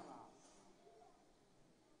าว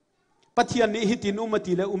ปะเทียนนี้ฮิตินุมา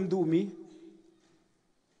ตีและดูมี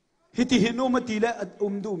ฮิติหินุมาตีและ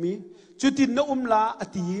ดูมีจุดที่นลาอ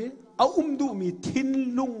ตีเอาดูมีทิน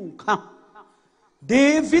ลุงค่ะเด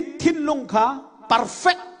วิดทินลุงค่ะ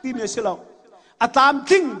perfect ที่เนี่ยเสลาอาตาม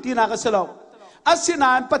จริงที่นักเสลาอาศิน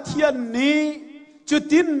านปะเทียนนี้จุด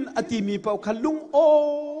ที่อตีมีเป่าขันลุงโอ้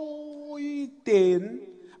ยเต็น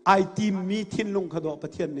ไอทีมีทินลุงขดอปะ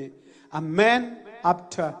เทียนนี้ a man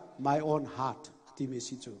after my own heart ที่มี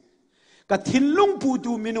สิจูกับทินลุงปู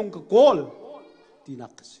ดูมินุงกับโกลที่นั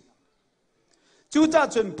กสิจูจ่า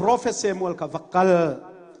จน prophet Samuel กับวักกัล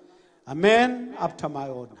a man after my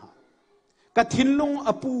own heart กับทินลุง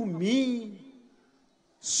อปูมี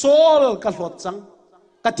โซลกับหลดจัง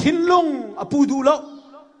กับทินลุงอปูดูแล้ว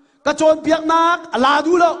กับโจนเปียกนักลา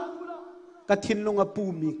ดูแล้วกับทินลุงอปู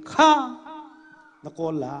มีข้านักโก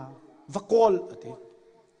ลาวักโกลอ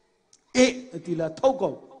ติละเท่ากั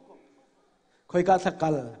บคอยกาสักกั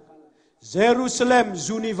ลเยรูซาเล็ม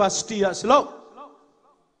ยูนิเวอร์ซิตี้สโล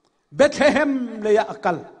เบธเลเฮมเลยอัก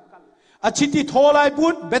กัลอาชิติโทลายบุ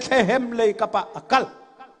ตรเบธเลเฮมเลยกับอักกัล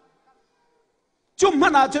จุ่มมั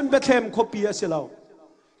นอาจจะเบธเลเฮมคบีสโล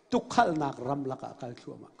ตุกขัลนักรำลักอักกัลชั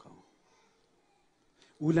วมาเขา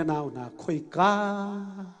อุลนาวนาคอยกา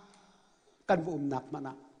กันบุมนักมาน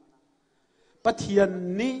ะปะเทียน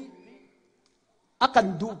นี้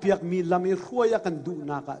akan du piak mi lami ruaya akan du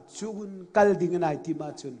naka chun kal ding nai ti ma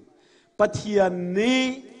chun pathian ni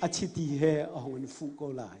achiti he ahon fu ko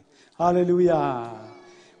lai hallelujah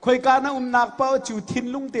khoi kana nak pa chu thin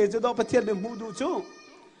lung te chu do pathian ne mu du chu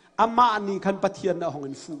ama ni khan pathian na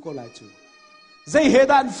ahon fu ko lai chu zai he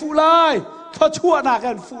dan fu lai tho chua na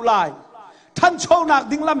kan fu lai than chau nak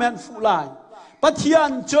ding lam han fu lai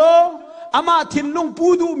pathian cho ama thin lung pu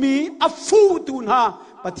du mi a fu tu na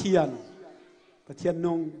pathian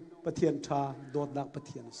nong pathian tha dot nak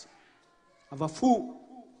pathian ava fu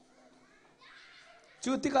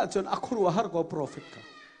chu tika chon akhru har ko prophet ka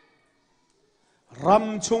ram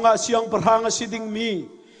chunga siang parhang siding mi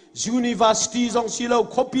university jong silo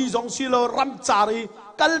copy jong silo ram chari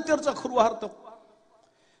culture cha khru har to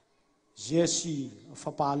jesi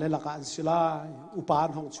fapa le la kan sila upan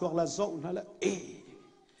hong chuak la zo na la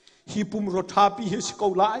hi pum ro thapi hi ko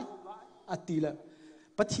lai atila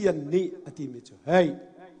pathian ni ati mi chu hey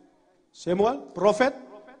Samuel prophet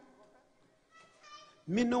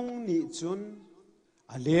minung ni chun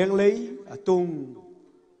aleng lei atung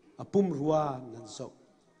apum ruwa nan zo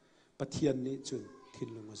pathian ni chun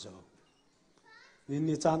thinlung zo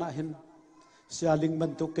ni chana hin sialing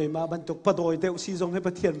bantuk keima bantuk padoi deu si jong he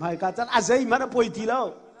pathian mai ka chan azai mana poi ti lo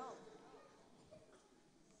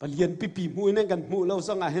palian pipi mu nen kan mu lo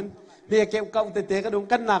sanga hin me keu kau te te ka dong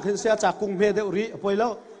kan nak hin sia cha kung me deu ri poi lo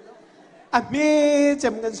a me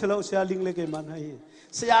chem kan selo sialing le keima hai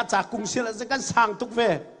sia cha kung sil se kan sang tuk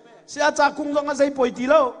ve sia cha kung jong azai poi ti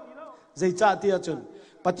lo zai cha tia chun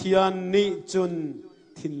pathian ni chun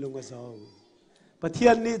thinlung zo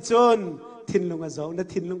pathian ni chun thinlung zo na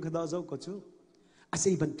thinlung khada zo ko chu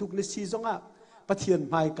asai bantuk ne si zonga pathian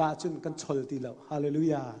mai ka chun kan chol ti lo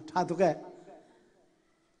hallelujah tha tu ke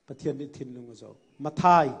pathian ni thinlung zo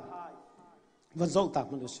mathai van zo tak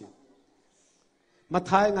man si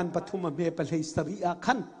mathai ngan pathuma me palhei saria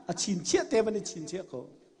khan a chin che te ban chin che ko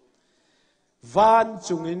van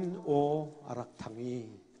chungin o arak thangi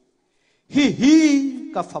hi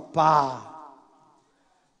ka fapa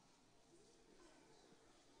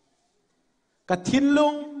ka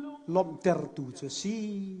thinlung lom ter tu cho si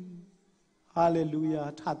hallelujah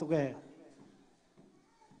tha tu ke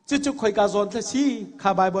chu khoi ka zon tha si kha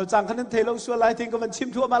bible chang khan thelo su lai thing ko man chim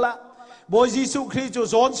thu ma la boy jisu christ jo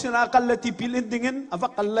zon sina kal la ti pilin dingin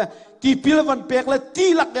awak kal la ti pil van pek la ti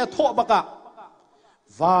lak ya tho baka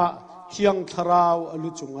wa hiang tharau alu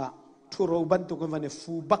chunga thuro ban tu ko man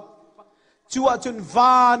fu bak chua chun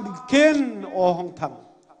van ken o hong thang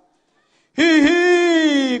hi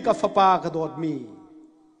ka fapa ka dot mi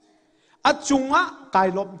achunga kai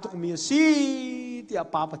lom tuk mi si ti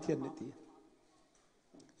pa pathian ne ti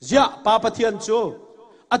zia pa pathian chu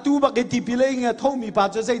atu ba ke ti pile nge tho mi pa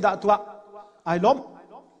che sei da tua ai lom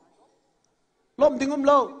dingum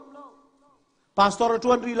lo pastor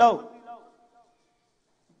tuan ri lo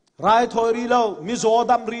rai thoi ri lo mi zo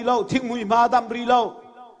dam ri lo thing mui ma dam ri lo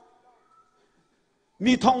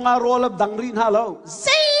mi thong nga ro lab dang ri na lo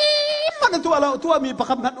sei man tua lo tua mi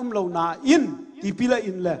pakam han lo na in ti pile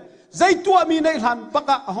in le zai tua mi nei han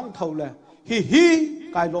baka hong thau le hi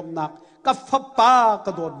kai lom nak ka phapa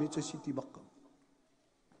ka dot mi chu siti bak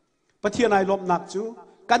pathian ai lom nak chu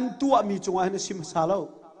kan tua mi chunga hen sim sa lo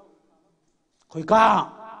khoi ka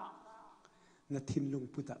na thin lung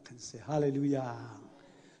puta kan se hallelujah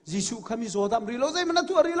jisu khami zodam ri lo zai man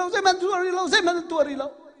tu ri lo zai man tu ri lo zai man tu ri lo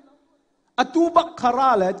atu bak khara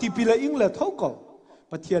le ti pila ing le thau ko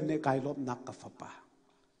pathian ne kai lom nak ka phapa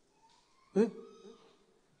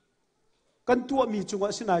kan tua mi chunga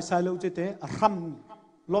sinai sai lo te ram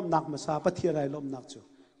lom nak ma sa pathian ai lom nak chu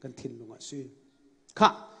kan thin lunga si kha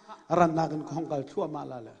ran na kan khong kal thua ma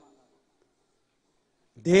la la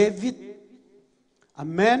David a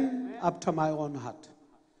man after my own heart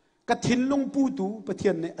ka thin lung pu tu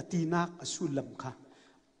pathian ne atinak asulam kha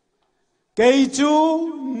kei chu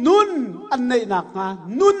nun an nei nak nga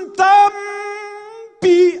nun tam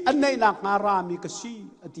pi an nei nak nga ra mi ka si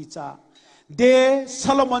ati cha de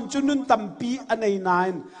Solomon chu nun tam pi anei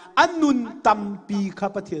nain anun tam pi kha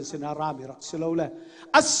pathian sena ra mi rak selo le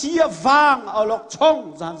asia wang alok chong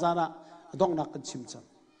zan zana dong nak kan chim cham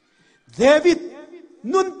David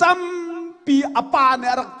nun tam pi apa ne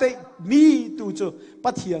arak te mi tu chu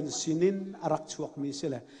pathian sinin arak chuak mi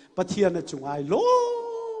sele pathian na chungai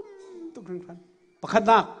lom tu khan pakhan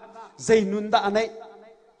nak zainun da anei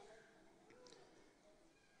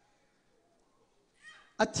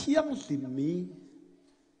athiang lim mi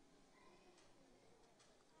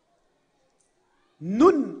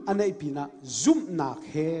nun anei pina zum nak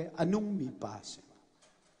he anung mi pa se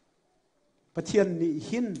pathian ni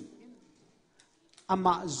hin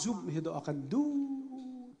ama zum he do akan du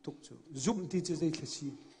ทุกจุจุ่มที่จะได้ทศี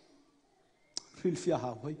ฟิลฟิอาห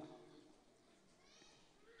าไว้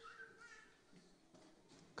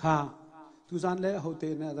ข้าทุจานเล่เขาเต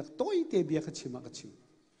นะแต่ตัวเตบียกชิมากชิม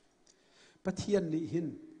ปะเทียนนี่หิน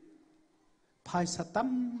ภายสตัม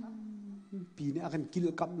ปีนี้อาการกิล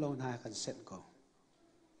กำเราหน้ากันเสร็จก็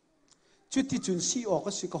จุดที่จุนซีออก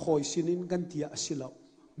ก็สิก็หอยสินินกันเตียสิเรา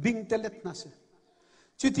บิงเตเล็ดนะสิ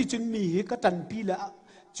จุดที่จุนมีก็ตันปีละ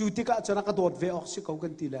จุดที่ก็จะนักโดดเวออกสิเขากั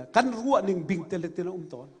นตีละกันรัวหนึ่งบิงเตเล็ดนะ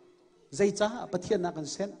ตอนใจจ้าปะเทียนนักกัน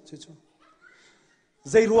เสร็จจุด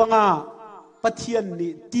ใจรัวงาปะเทียน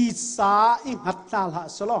นี่ตีสาอิงหัดนาละ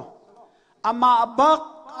สโลอามาบัก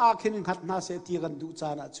อาคินหัดนาเสตีกันดูจา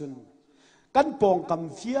นะจุนกันปองก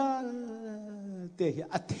ำเฟียเตะ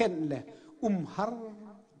อัเทนเลยฮาร์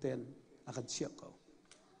เตนอากันเชียกเอา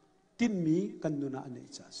ตินมีกันดูน่าอันนี้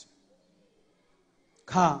จ้าสิ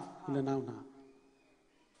ข้าเรื่องนั้น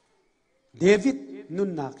เดวิดนุ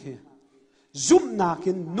นนักเฮซุ่มนัก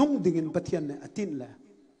นุ่งดิ่งปะเทียนเนี่ยตินเลย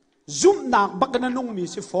ซุ่มนักบักนั้นนุ่งมี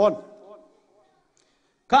สิฟอน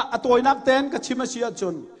ข้าตัวนักเต้นก็ชิมเสียจ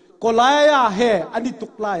นก็ลายเฮอันนี้ตุ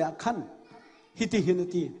กลายขันฮิติหิน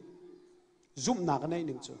ตีซุ่มนักในห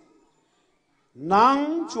นึ่งจุนาง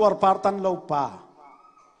จวรปาร์ตันเลาปา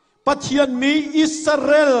ปัทยันมีอิสราเ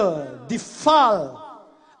อลดิฟัล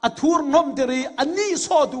อัทูร์นอมเดรีอันนี้โซ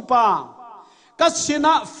ดูปากัสชิน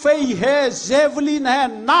าเฟยเฮเซฟลินเฮ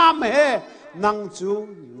นามเฮนางจู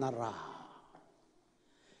นารา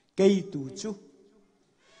เกยตูจู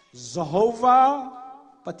เยโฮวา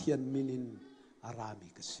ปัทยันมินินอารามิ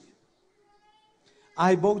กสีไอ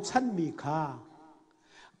โบชันมีค่า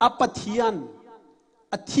อปัทยัน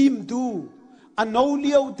อทีมดูอันโนเ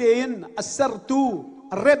ลียวเดนอัสรดู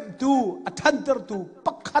เร็บดูอัทันเตอร์ดู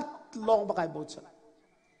ปักขัดลองบักไอโบชัน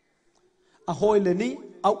อาหอยเลนี่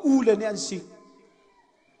อาอูเลนี่อันสิ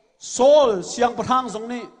โซลเสียงประทางตรง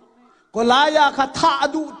นี้ก็ลายาคาท่า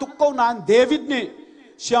ดูตุกโกนานเดวิดนี่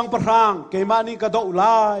เสียงประทางเกมานี่ก็ดูล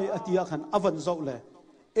ายอธิยาขันอวันโซเลย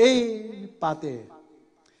ปาเต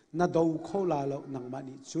นาดูเข้าลาแล้วนังมา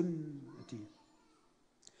นี่จุนที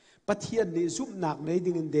ปะเทียนนี่ซุ่มหนักใน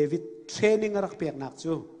ดิ่งเดวิดเทรนนิ่งรักเปียกหนัก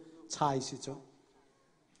จูชายสิจู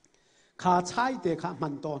ขาชายเตะขามั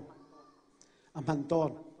นตอนมันตอ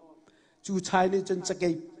นจูชายนี่จนจะเก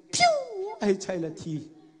ยพิ้วให้ชายละที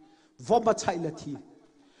วอมมาชายละที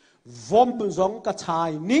วอมบุซงกับชาย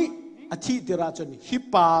นี่อาทิตย์เดราจนฮิ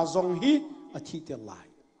ปาซงฮิอาทิตย์เดลาย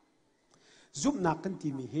ซุ่มหนักกันที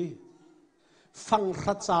มีเฮฟัง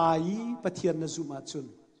รัจายปะเทียนนซุ่มอาจุน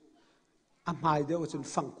อามายเดียวจน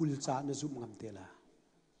ฟังกุลจานซุ่มงามเตล่า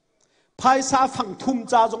ภายซาฟังทุม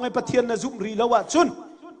จาจงไอปะเทียนนซุ่มรีแล้วว่าจุน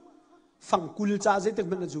ฟังกุลจาจะตึก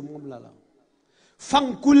มันซุ่มงามละฟัง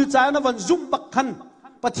กุลจานะวันซุ่มบักขัน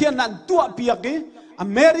ปะเทียนนั้นตัวเปียกอ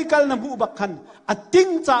เมริกานะผู้บักขันอติง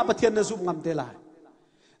จาปะเทียนนซุ่มงามเตล่า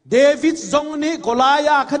เดวิดจงนี้กลาย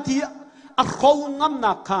าคดีอัครงาม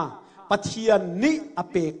นักข้าปะเทียนนี้อ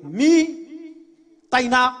เปกมีไต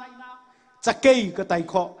นักจะเกยก็ไต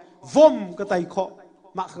ขอวอมก็ไตขอ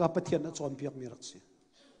มาขกับปะเทียนนั้นจอนเปียกมีรักษา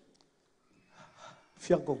เ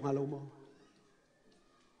ฟียงกงฮาโลโม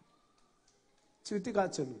จุดที่กัจ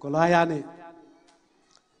จุนกลายานี่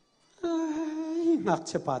นักเ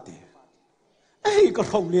ชปาตีก็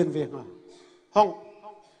ห้องเรียนเวงห้อง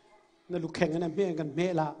นั่นลูกแข่งกันเม่กันเม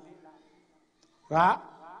ละระ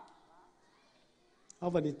เอา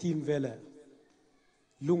วันนี้ทีมเวล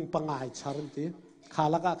ลุงปังไอชาร์นตีขา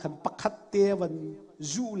ละก็ขันปักขัดเตวัน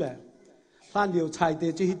จูเลยท่านเดียวชายเต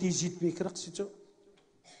จะฮิติจิตมีครักสิจ้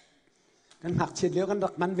กันหักเฉียดเลี้ยวกันรั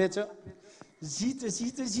กมันเวจ้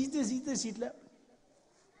จิตแล้ว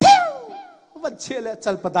วันเชี่ยเลย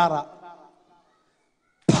จัลปดาระ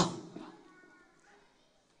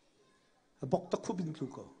บอกตะคุบินครู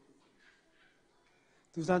ก็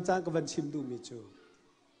ทุกท่านจ้างกับวันชิมดูมิจู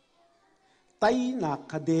ไตนั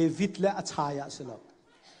กเดวิดและอาชายะสลับ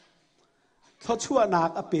เขาชั่วนั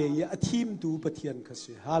กอเปย์อทีมดูปะเทียนกัน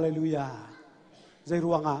สิฮาเลลูยาใจร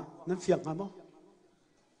วงอ่ะนั่นเฟียงกันมั้ง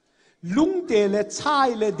ลุงเตเลชาย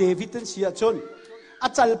เลเดวิดนั่นเสียจนอา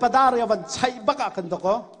จารย์ปดาระวันใช้บักกันตะ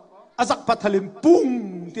ก็อาจักพัทลิมปุ้ง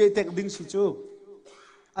เตะเต็งดิ้งสิจู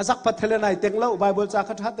อาจักพัทเลนายเต็งเล่าไบเบิลจาก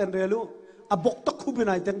ขัดฮัดเต็นเรลูอาบอกตะคุบิ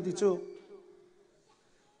นายเต็งดิจู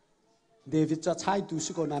เดวิดจะใช้ดู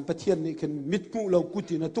สิก่อนนั้นปะเทียนนี่คือมิดมูเรากุ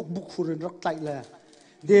ฏินะตุกบุกฟุรินรักไตเลย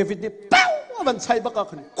เดวิดนี่เป้าวันใช้บัก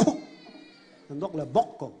กันคุกนั่นนกเลยบอก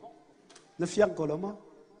ก่อนแล้วเฟียงก่อนแล้วมั้ง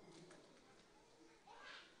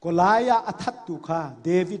ก็ลายอาทัดตุค่ะเด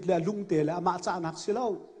วิดและลุงเตและอามาจานักสิเล่า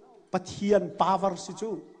ปะเทียนปาวร์สิจู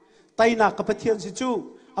ไตนักกับปะเทียนสิจู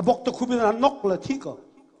อาบอกตะคุบินนกเลยที่ก็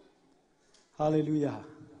ฮาเลลูยา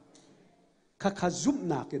ข้าซุ่ม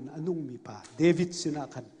นากินอนุงมีป่าเดวิดสินะ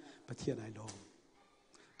ขันปะเทียนไอลอม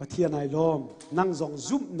ปะเทียนไอลอมนั่งจง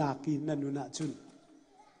ซุ่มนากินนันนุนะจุน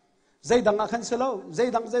ใจดังขันเสลาใจ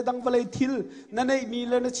ดังวลัยทิลนั่นไอมี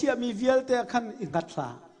เลนเชียมีเวลแต่ขันอิงัดลา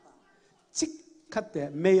จิกขัดแต่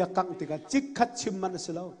เมียกังติกาจิกขัดชิมมันเส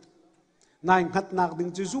ลานายขัดนักดึง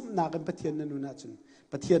จะซุ่มนากันปะเทียนนันนุนะจุน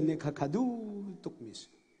ปะเทียนเนี่ยข้าดูตุกมิส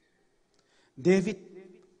เดวิด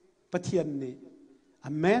ปะเทียนเนี่ยA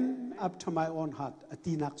man after my own heart อ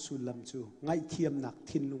ตีนักสุลำจูไงเทียมนัก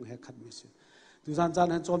ทินลุงเฮขัดมิสดูจาน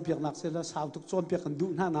เห็นโจมเปียกนักเสร็จแล้วสาวทุกโจมเปียกกันดู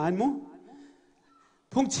หน้านายมั้ง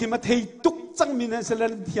พุ่งชิมาเทยตุกจังมีเนี่ยเสร็จแล้ว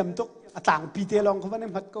เทียมตุกต่างปีเตลองเขาว่าเนี่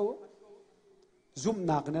ยพัดเขาซุ่ม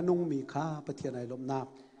นักนั้นนุ่งมีค่าปะเทียนไอลมนัก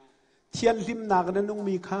เทียนริมนักนั้นนุ่ง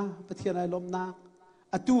มีค่าปะเทียนไอลมนัก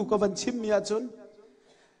อตูก็วันชิมมีอาจุน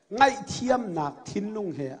ไงเทียมนักทินลุง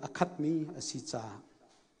เฮอขัดมีอสิจา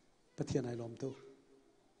ปะเทียนไอลมตุ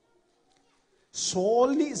โซล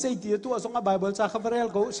นี่ใจเดียตัวสงฆ์ไบเบิลจากข้าพเจ้า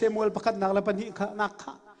เขาเซมูเอลประคัดนักและปนิขนักข้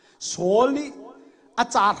าโซลนี่อา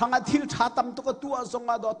จารย์ทางอาทิตย์ชาตัมตัวสง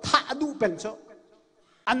ฆ์ดอท่าดูเป็นเจ้า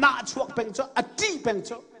อันน่าชวกเป็นเจ้าอัจีเป็นเ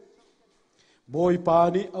จ้าบอยปา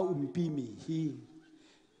นี่เอาปีมีฮี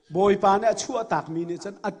บอยปานี่ชั่วตากมีนี่ฉั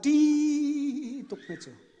นอัจีตุกเนี่ยเ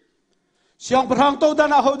จ้าเสียงประทังโตดา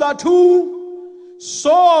นาเขาได้ทูโซ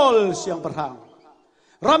ลเสียงประทัง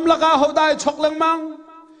รำละกาเขาได้ชกเลงมัง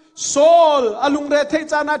โซลอลุงเรเท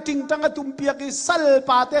จานาจิงจังตุมเปียกิสัลป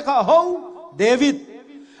าเตข้าเฮาเดวิด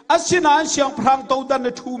อาศินานเสียงพรางโตดัน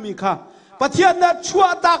ทูมีข้าปะเทียนนัดชั่ว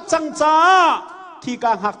ตักจังจ้าที่ก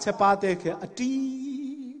ารหักเชปาเตเคอดี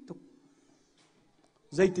ตุ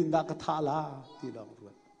ใจตินดากทาลาที่ลองรว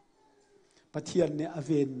ดปะเทียนเนี่ยอเว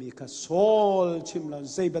นมีข้าโซลชิมลา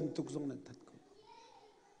ใจบรรทุกทรงนั้นทัดกู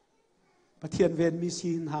ปะเทียนเวนมีสี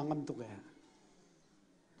หินหางมตุกแก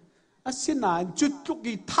อาศินานจุดทุก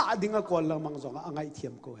ที่ท่าดิ่งก่อนละมังจงอ่างไอเทีย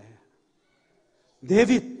มก็เอเด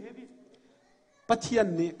วิดปะเทียน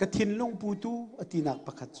นี่กระทินลงปูตูอตินักป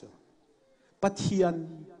ระคัตโจปะเทียน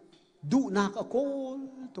ดูนักโกล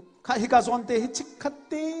ตุข้าฮิกาซอนเตฮิชิคัตเ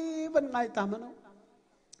ตวันไงตามัน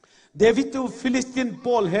เดวิดตูฟิลิสตินโพ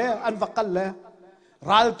ลเฮอันวักกันเลย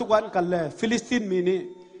รัลตุกันกันเลยฟิลิสตินมีนี่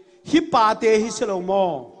ฮิปาเตฮิสโลโม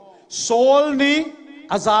โซลนี่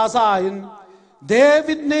อาซาซาอินเด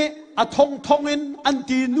วิดนี่อทงทงอินอัน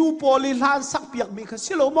ตีนูโปลิลานสักเปียกมีข้า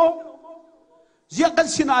สิโลโมเรียกกัน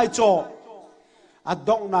สินายโจอด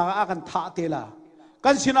งนาอากันท่าเตล่า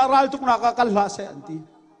กันสินารัลตุกนากันลาเสอันตี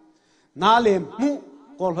นาเลมมุ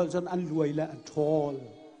กอลจนอันรวยและอันทอล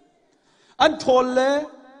เลย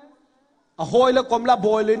อะหอยแล้วกอมละบ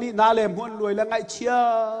อยเลยนี่นาเลมมุอันรวยแล้วไงเชีย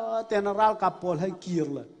แต่นารัลกับปอลให้กี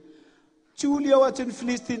ร์เลยจูเลียวจนฟิ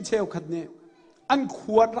ลิสตินเชลขัดเนี่ยอันค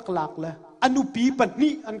วรรักหลักเลยอันนุปีปัน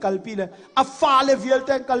นี่อันกัลปีเลยอัฟาเลวิเอลเต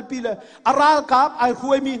นกัลปีเลยอาราลกับไอคุ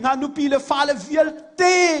ยมีนานุปีเลยฟาเลวิเอลเต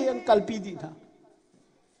อันกัลปีดีนะ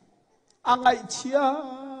อังไอเชีย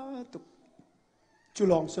ตุจุ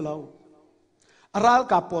ลองสลาวอาราล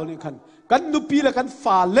กับปอนี่ขันกันนุปีเลยกันฟ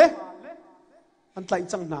าเลอันไต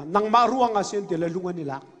จังนานังมาร่วงอาเซียนเตลลุงอันนี่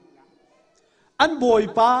ลักอันบอย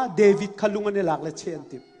ป้าเดวิดขลุงอันนี่ลักเลยเชียน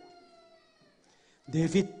ติบเด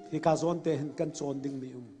วิดฮิกาซอนเตเห็นกันโจนดิ่งมี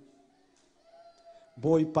บ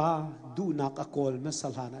อยป้าดูนักอโกลมาส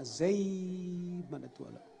ลานะใจมันตัว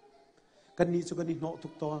ละกันนี้จะกันนี้โนทุ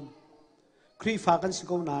กตอนครีฟ้ากันสิ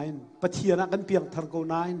เก้านายปะเทียนะกันเปียงทาร์เก้า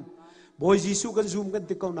นายบอยยิสุกันซูมกัน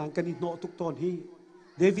ติเก้านายกันนี้โนทุกตอนฮี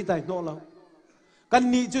เดวิดได้โนแล้วกัน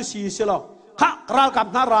นี้จะสีเสลาข้ากรากับ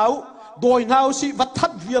นาเราโดยนาวสิวัดทั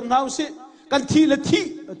ดเวียมนาวสิกันทีละที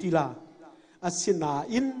ทีละอาศินา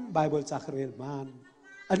อินไบเบิลจากเรลมาน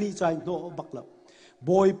อันนี้ใจโนบักแล้ว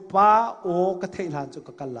บอยป้าโอกระเทยหลานจุก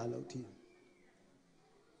กันลาแล้วที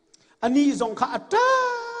อันนี้ทรงข้าอัตรา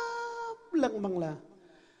เรื่องมังละ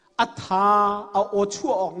อัฐาเอาโอชั่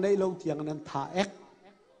วออกในเราเทียงนั้นท่าเอ็ก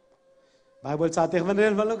ไบเบิลจ่าเตะวันเรีย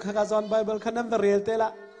นวันละข้าจอนไบเบิลขนมเรียนเตล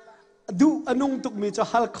ะดูอนุงตุกมีจะ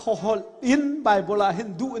ฮัลคอฮอลอินไบเบิลเห็น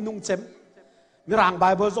ดูอนุงเจมมีร่างไบ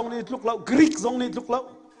เบิลทรงนี้ลุกเรากรีกทรงนี้ลุกเร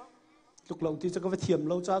าที่จะก็ไปเทียม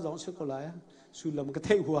เราจ้าสองสิบกว่าไรสุดแล้วมันก็เท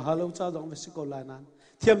หัวหาเราจ้าสองไปสิบกว่าไรนั้น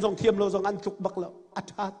เทียมเราสองอันตุกบักเราอั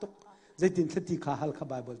ฐาตุกใจตินทติขาฮัลคา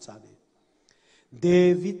ไบเบิลจ่านี่เด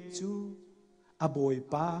วิดจูอบอย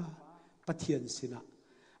ป้าปะเทียนสินะ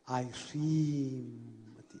ไอ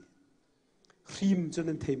รีมจน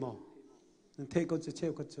นั้นเทมอนั่นเทก็จะเชี่ย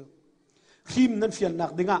วก็จะรีมนั้นเฟียนหนั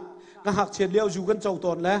กดึงอ่ะก็หักเฉียดเลี้ยวอยู่กันเจ้าต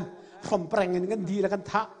นแล้วพร้อมแปลงกันดีแล้วกัน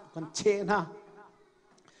ทะกันเชนะ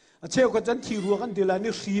เชี่ยวก็จะทีรัวกันดีแล้ว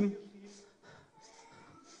นี่รีม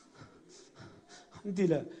ดี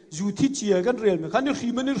แล้วอยู่ที่เชียกันเรียนไหมครับนี่รี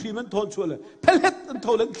มมันทนชัวร์เลยเพลเล็ตมันท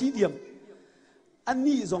นแล้วทีเดียม อัน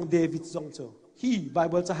นี้ทรงเดวิดทรงโจฮีไบ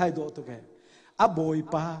เบิลจะให้ดูตัวแกอาบอย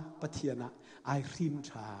ป้าปะเทียนะไอริมช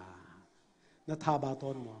านาทาบาตอ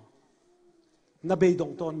นหมอนาเบยด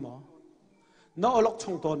งตอนหมอนาอลกช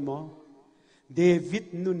งตอนหมอเดวิด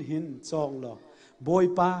นุนหินจองหลอบอย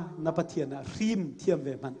ป้านาปะเทียนะริมเทียมเว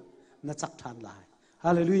มันนาจักทานลายฮา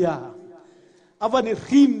เลลูยาอาวันนี้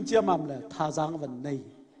ริมเจียมัมเลยท่าจางวันนี้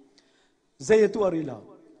เจตัวรีเรา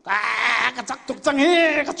กระจักตุกจังเฮ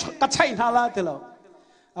กระชัยนาลาเตล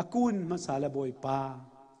อากุนมาสาเลบอยป้า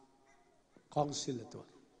กองสิลตัว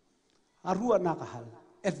อารัวนักฮัล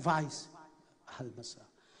advice ฮัลมาสา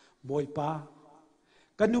บอยป้า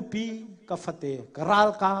กันนุปีกับฟเตกรัล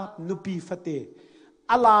กานุปีฟเต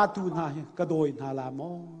อาลาตูนาเฮกระโดยนาลามอ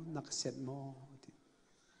นักเซนมอ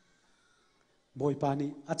บอยป้านี่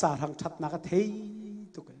อาจารย์ทางชัดนักเทย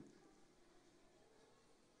ตุก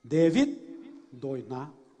เดวิดโดยนา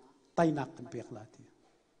ไตนักกันเปียกลาที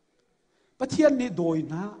ปะเทียนนี่โดย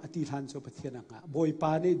นะอธิษฐานโซปะเทียนงะบอยป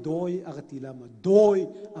านี่โดยอักติลามาโดย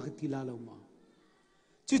อักติลาลงมา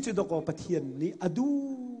จุดๆดอกปะเทียนนี่อดู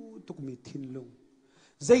ตุกมีทินลง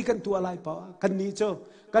ใจกันตัวอะไรปะกันนี้เจ้า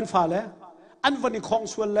กันฝ่าแล้วอันวันนี้ของ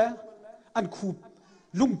ส่วนแล้วอันคูบ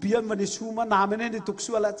ลุงเปียนวันนี้ชูมานาไม่ได้ตุก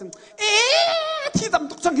ส่วนแล้วจังที่ทำ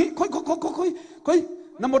ตุกจังฮีค่อย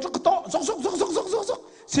น้ำมันก็โตซก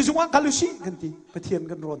สิจงว่ากันลุชิกันทีปะเทียน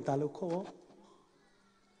กันรอนตาลูกโค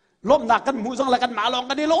ล้มหนักกันหมูสังละกันหมาลอง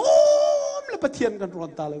กันนี่ล้มแล้วปะเทียนกันรอ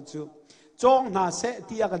นตาลูกจูจงนาเส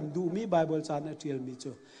ตียกันดูมีไบเบิลจานเทียลมี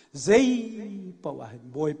จูใจปะวะเห็น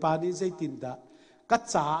บอยปานี่ใจตินดากัจ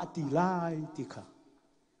จาตีไลตีข้า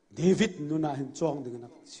เดวิดนุนาเห็นจงดึงนั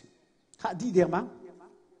กชิข้าดีเดียมั้ง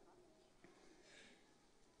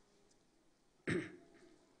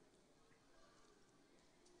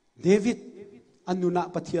เดวิดอันนุนา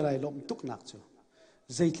ปะเทียไรล้มตุกหนักจู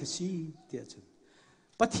ใจทศีเดียจู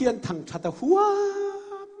ปะเทียนทั้งชัดหัว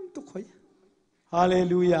ตุกคอยฮาเล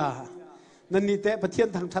ลูยานั่นนี่แต่ปะเทียน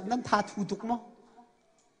ทั้งชัดนั้นทาทูตุกมั้ง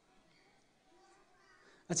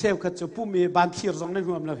อาเชฟขัดจะผู้มีบานขีร์สองใน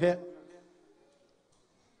รวมแล้วเพะ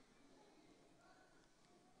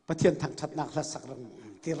ปะเทียนทั้งชัดนักละสักรัง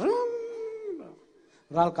ที่รัง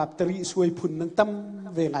รัลกับตรีสวยพุ่นนั้นตั้ม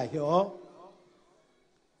เวงไงเหรอ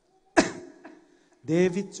เด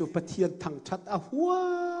วิดจูปะเทียนทั้งชัดหัว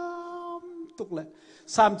ตุกเลย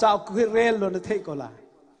สามเจ้าคือเรลโลนเทก็ละ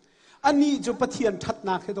อันนี้จูปะเทียนชัด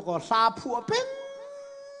นักให้ตัวก็ลาผัวเป็น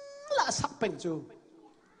ละสักเป็นจู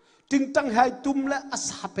จึงตั้งให้ตุ้มและอาส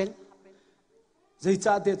าเป็นใจ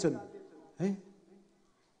จ่าเดียจนเฮ้ย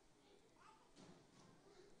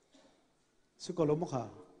สุกลมค่ะ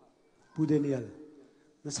ปูเดเนียล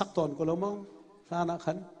นั่นสักตอนก็ลมลานะ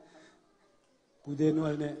ขันปูเดนว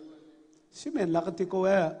ยเนี่ยสิเมนลักติโกเอ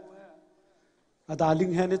อาดาลิ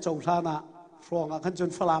งเฮเนี่ยจงลานะฟรองอ่ะขันจ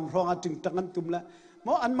นฝรั่งฟรองอ่ะจึงตั้งกันตุ้มและม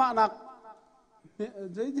ออันมานัก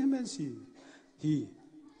ใจที่มันสิฮี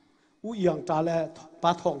อุยังตาเลป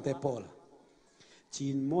าทองเตปอลจี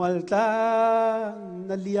นมัวตา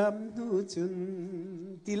นเลียมนูจุน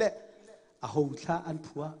ทีเลอาหูทาอัน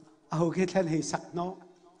ผัวอาหูแค่แทนให้สักเนาะ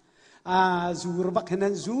จูรบักเห็น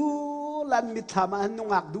จูลันมิทามันนุ่ง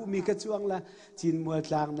อักดูมีกระจวงละจีนมัว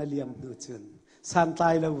ตานเลียมนูจุนสันตา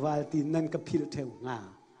ยละวาตีนั่นกับพิลเทวงา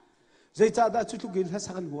ใจจ่าได้ชุดทุกินให้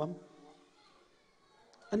สักหัว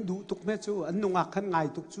อันดูตุกแม่จูอันนุ่งอักขันไง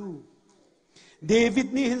ตุกจูเดวิด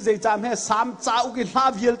นี่เห็นใจจามให้สามเจ้ากินลา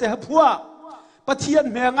เวียลแต่ผัวปะเทียน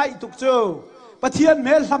แม่ไงตุกเจ้าปะเทียนแ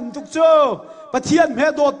ม่ลำตุกเจ้าปะเทียนแม่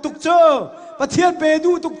โดดตุกเจ้าปะเทียนเป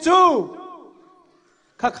ดูตุกเจ้า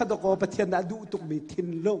ข้าข้าตะโกปะเทียนน่ะดูตุกมีทิน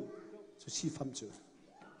ลงสุชีฟัมเจ้า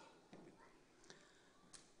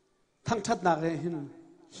ทั้งชัดหนักเลยเห็น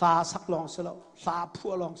ลาสักลองเสแล้วลาผั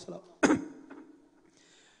วลองเสแล้ว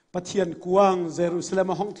ปะเทียนกวางเยรูซาเล็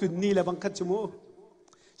มห้องทุนนี่แหละบังคับจมูก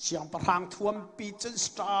เสียงประทางท่วมปีจนส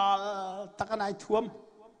ตาร์ตะกันไอท่วม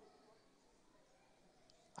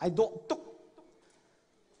ไอโดตุก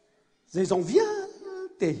ใจทรงเวีย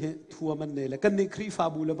เตะท่วมมันเนี่ยแหละกันในครีฟา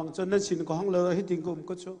บูเลยบางจนนั่นสินก็ห้องเลยให้ทิ้งกุม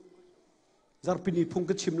ก็ชั่วจารพินีพุ่ง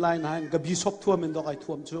ก็ชิมไล่นายกับบีศพท่วมมันดอกไอ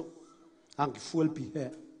ท่วมชั่วอังกฟูลปีเห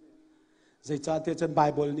ใจจ่าเตะจนไบ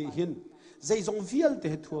เบิลนี่เห็นใจทรงเวียเตะ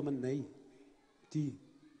ท่วมมันเนี่ยที่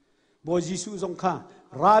บอยยิสูทรงข้า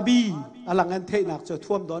ราบีอลังเงินเทนักจะ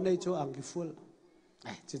ท่วมดอนในโจอังกิฟุล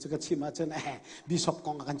จะก็ชิมอาจารย์บิชอปก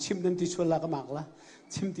องกันชิมนั่นที่ชวนละก็มากละ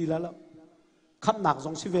ชิมตีละแล้วคำหนักทร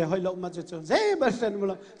งสิเวให้เรามาจะเจ๊บัลเซนมา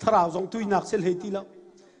แล้วถ้าเราทรงตุยหนักเสียเลยตีแล้ว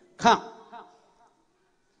ข้า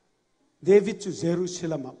เดวิดจูเยรูซา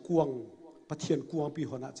เล็มกวงปะเทียนกวงปี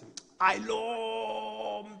หัวหน้าจังไอล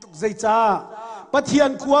มตุกใจจ้าปะเทีย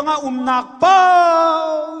นกวงอ่ะหนักเป้า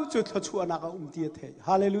จุดละชัวนักอ่ะเทียเทฮ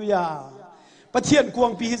าเลลูยา ประเทศกว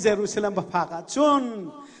งปีเยรูซาเล็มประภากจน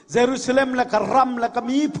เยรูซาเล็มและก็รำและก็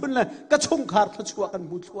มีพุ่นและก็ชงขาดขชัวกัน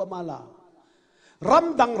บุชัวมาลาร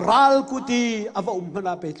ำดังรัลกุตีอาวอุมมาล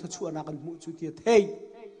าไปขชัวนักันมุจุตีเทย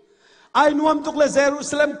ไอ้นวมตุกเลเยรู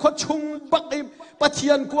ซาเล็มขชงบักประเท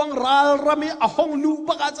ศกวงรัลรามีอหงลู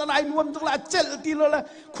บักอาจารย์ไอ้นวมตุกเลเจลตีเลย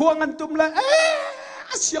ควงกันตุมเลย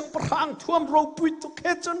เสียงพรางท่วมเราปุยตุกเฮ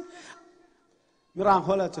จนมีร่างเข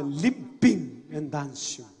าเลยจะลิปปิ้งและดัน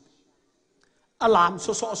ซิ่งอลามโซ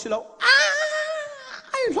โซสิเรา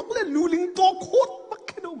ไอ้ลูกเล่นลูลิงตัวโคตรบัก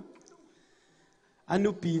ขนมอ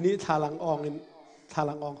นุปีนี้ทาลังออง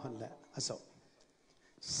หันแหละอโศ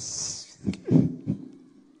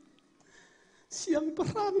เสียงพ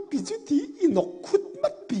รางปีจุดที่อินกขุดมั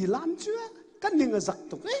ดปีลามเชื่อกันยังจัก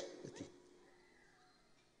ตุก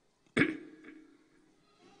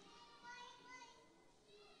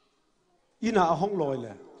อินาห้องลอยเล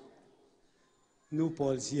ยนูปอ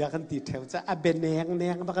ลเสียกันติดแถวจะอาเบนแน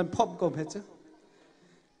งมากันพบกันเพชร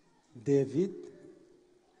เดวิด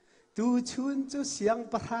ตูชุนจูเสียง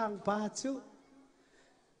พรางป้าจู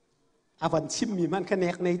อาวันชิมมีมันคะแน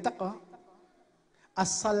กในตักอ๋ออา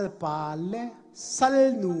สัลปาเลสัล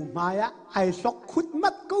นูมายะไอลกขุดมั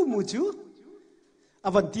ดกูมูจูอา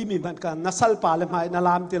วันที่มีมันกันนัสัลปาเลมายนาล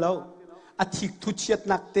ามติเราอาทิกทุเชียด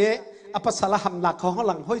นักเตะอาปัสสลาหำนักเขาห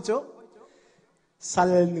ลังห้อยจูสั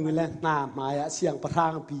ลนูเลนามายะเสียงพรา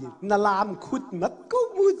งปีนาลามขุดมัดกู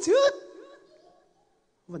มูจู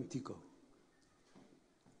วันที่ก็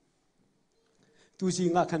ตูจิ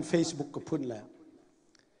งอาคัน Facebook ก็พูดแล้ว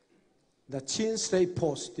The Chinese Day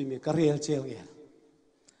Post ที่มีกระเรียลเจลเงี้ย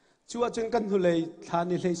จัวจนกันทุเลยทา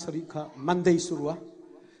นิเลยสริกะมันได้สุรัว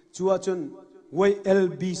จัวจน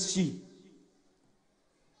YLBC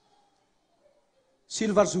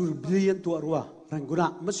Silver Jubilee ตัวรัวแรงกุนะ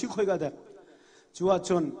ไม่ใช่ค่อยกันเด็กจัวจ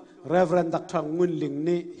น Reverend Dr. งุนลิง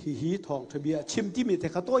นี่ฮีทองทะเบียชิมที่มีแต่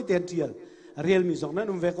ข้าตัวเตียนเทียลเรียลมีสองนั้น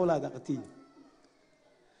เวกโอลาดักตี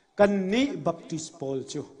กันนี้บัพติสปอล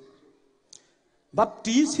จูบัพ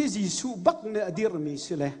ติสให้ยิสูบักเนอดีรมี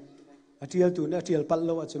สิเลยอธิลตุนอธิลปัลโล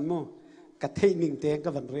อาจารย์โมกัดเทนิงเตงกั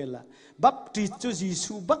บวันเรียละบัพติสจูยิ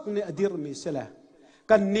สูบักเนอดีรมีสิเลย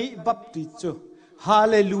กันนี้บัพติสจูฮา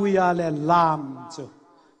เลลูยาเลลามจู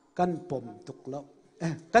กันปมตุกเล่า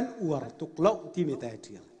กันอวร์ตุกเล่าที่มีแต่อ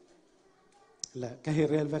ธิลและก็ให้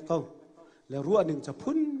เรียลเวกเอาและรู้อันหนึ่งจะ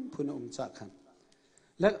พุ่นจักขัน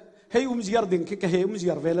และให้เสียร์ดิ่งแค่ให้เสี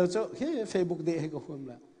ยร์เวลาเจ้าเฮ้ยเฟซบุ๊กเดะให้ก็หุ่ม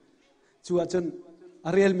ละชัวจน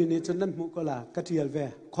เรียลมินิจนนั้นมุกละกัดเทียลเว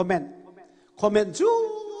คอมเมนต์จู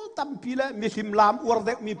ตั้มปีละมีฟิมลามอวร์เ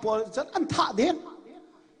ด็กมีพอจนอันท่าเด้ง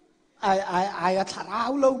ไอ้ท่าเรา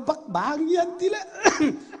เราบักบางยันทีละ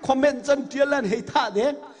คอมเมนต์จนเทียลันให้ท่าเด้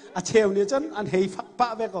งอาเชลเนี่ยจนอันให้ฟักปะ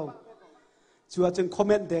เวก็ชัวจนคอมเ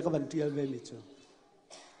มนต์เด็กกันเทียลเวมิจู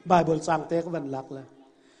ไบเบิลสั่งเด็กกันหลักเลย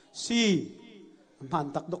ซีมัน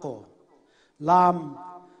ตักดกลาม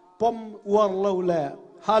ปมอวร์เลวแหละ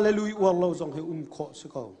ฮาเลลูยอวร์เลวจงให้โคส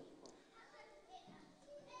กอ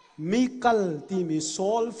มิคัลที่มีโซ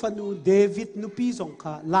ลฟันูเดวิดนุปีจงค่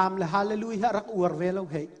ะลามและฮาเลลูยรักอวร์เวล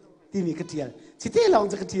ให้ที่มีกระเทียลสิเทลอง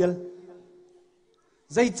จะกระเทียล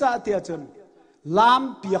ใจจ้าเตียจนลาม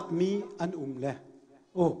เปียกมีอันเลย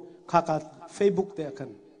โอ้ข้ากับเฟซบุ๊กเตียกัน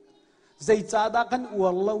ใจจ้าดักันอว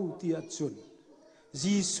ร์เลวเตียจน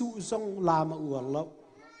ยิสูจงลามอวร์เลว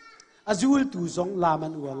อาจูลตูจงลามั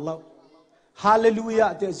นอวร์เลวฮาเลลูยา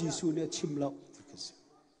เตยิสูเนี่ยชิมเลว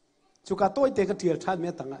จุกาตัวเตกเทียลท่านเมี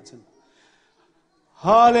ยตั้งอาจารย์ฮ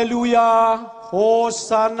าเลลูยาโฮซ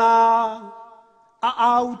านาอ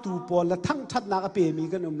าตูปอลทั้งทัดนักเปมี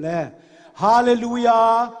กันเลยฮาเลลูยา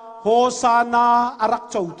โฮซานาอารัก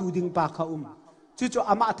เจ้าตูดิงปากเขาจู่ๆ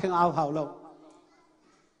อามาเทงเอาเฮาเลว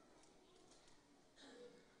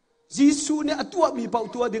ยิสูเนี่ยตัวมีเป่า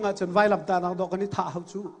ตัวดิ่งอาจารย์ไว้ลำตานักดอกกันนี่ท่าเขา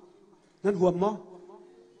จู่นั่นหัวมั้ง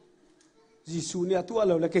ยิสูเนี่ยตัวเ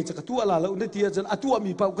ราเลยเกี่ยจะกตัวเราแล้วนี่ที่อาจารย์ตัว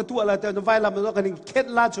มีเป่ากตัวเราแต่ไว้ลำตานักกันนี่เคล็ด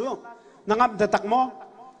ลาจู่นังอับแต่ตักมั้ง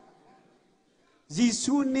ยิ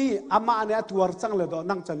สูนี่อามาเนี่ยตัวจังเลยดอก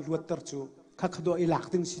นั่งจันรวดตรจู่ข้าขดอีหลัก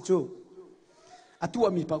ถึงสิจู่ตัว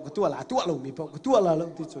มีเป่ากตัวเราตัวเรามีเป่ากตัวเราแล้ว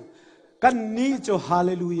ที่จู่กันนี้จู่ฮาเ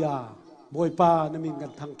ลลูยาบอยป้านั่นมีกั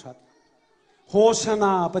นทั้งชัดโฮชน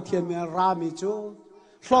าปะเทียนเมรามิโจ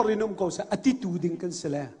ฟลอรินุมก็จะอติตูดิงกันเส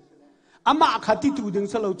ละอามาขัดติตูดิง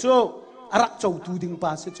เสลโจอารักเจ้าตูดิงป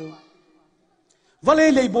าเสโจวัน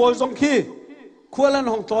เลยบอลสงคีควรลัน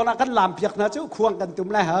ห้องตัวนักกันลามเปียกนะเจ้าควงกันตุ่ม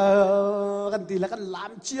เลยกันตีแล้วกันลา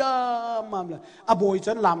มเชี่ยมาเลยอาบอยจ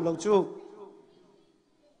นลามเราโจ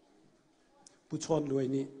ผู้ชนรวย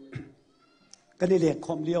นี่กันนี่เรียกค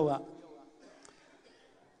อมเลี้ยวอะ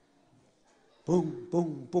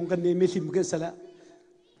ปุ้งกันนี่ไม่ซิมกันซะแล้ว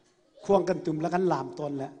ควงกันตุ่มแล้วกันลามตอ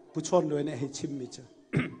นแหละผู้ชนเลยเนี่ยให้ชิมมิจ้ะ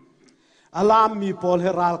อารามมีปอลให้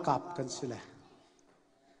ราลกับกันสิแหละ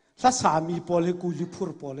ถ้าสามีปอลให้กูลิพู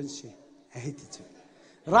ร์ปอลนั่นสิให้ที่จ้ะ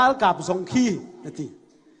ราลกับสองขี้นั่นที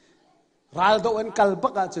ราลโดนกัลบั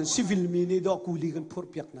กอาจจะซิวิลมีนี่ดอกกูลีกันพูร์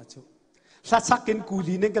เปียกนะจ้ะถ้าสักกินกู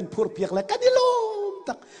ลีนี่กันพูร์เปียกแล้วกันนี่ลม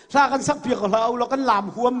ตักถ้ากันสักเปียกเรากันลาม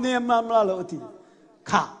หัวเนียมมาแล้วที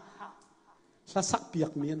ค่ะถ้าสักเปีย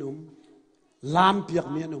กเมียนุ่มลามเปียก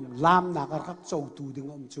เมียนุ่มลามหนักรักเจ้าตูดึง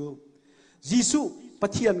อมจูยิสุปะ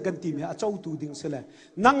เทียนกันตีเมียเจ้าตูดึงเสละ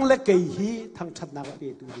นั่งเล็กเกยฮีทั้งชัดนักเอ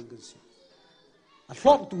ตูดึงกันสิร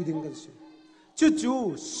อบตูดึงกันสิจู่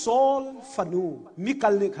ๆโซลฟันูมิกั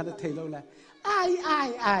ลเนี่ยขันเทแล้วแหละไ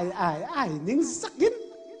อ้นิ่งสักกิน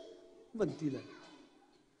มันตีเลย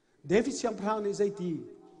เดวิดเชียงพรางนี่ใจตี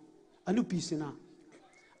อนุปีสินะ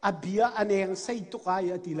อาเบียอันเองใส่ตุกา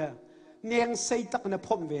ยตีเลยเนียงใส่ตักนะ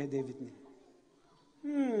พ่อมเวเดวิดนี่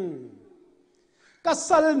ก็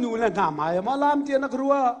สัลนูเลนามายมาลามเตียนักรั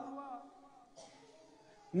ว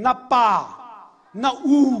นับป่านั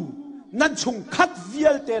อูนันชงคัดเวีย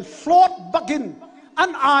ลเตลฟลอดบักินอั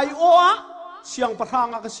นไอโออะเสียงประทาง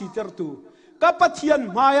ก็สีเตอร์ตูก็ปะเทียน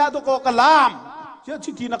มายาตโกกลามเจ้า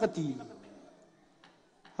ชิตีนักตี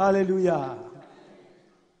ฮาเลลูยา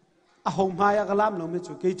อาหงมายากลามเราไม่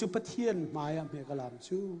จูเกจูปะเทียนมายาเมกลาม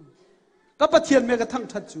จูก็ปะเทียนเมกทั้ง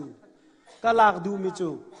ทัดจูก็ลากดูไม่จู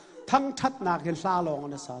ทั้งทัดนักเห็นซาลอง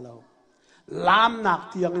นะซาลาลามนัก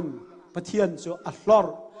เตียงอินปะเทียนจูอัลลอ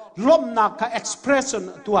ร์ล้มนักกับ expression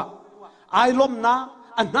ตัวไอ้ล้มนัก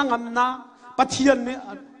อันนั่งอันนักปะเทียนเนี่ย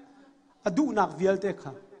อดูนักเวียลเตะค่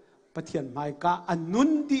ะปะเทียนไม่กะอันนุน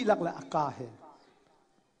ดีหลักละอากาเห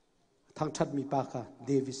ทั้งทัดมีปากะเด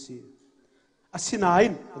วิซีอาศินาย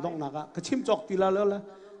น์ต้องนักะกระชิมจอกตีละแล้วละ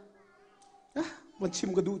มันชิม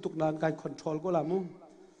กระดูตุกนานการคอนโทรลก็ละมุ่ง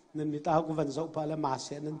นั่นมีตากูวันเสาร์พาและมาเส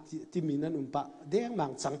นั่นที่มีนั่นปะเด้งมั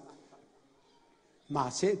งสังมา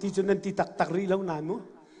เสที่จนนั่นที่ตักรีแล้วนานมั้ง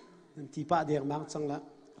นั่นที่ปะเด้งมังสังละ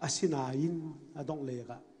อาศินายน์ต้องเลี้ย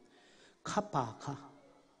กะข้าปากค่ะ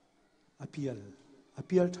อภิเ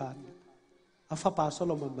อลชานอาฟ้าป่าโซโ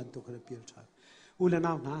ลมอนบรรทุกอภิเอลชานอุลน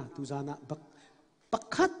าวนาตุจานะบัก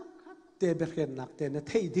ขัดเตเบเรนนักเตนเ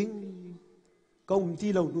ทดิ้งก็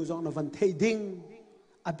ที่เราดูจองนวันเทดิ้ง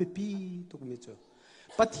อาเบปีตุกมิจ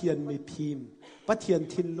ปะเทียนไม่พิมปะเทียน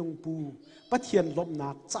ทินลงปูปะเทียนลบนั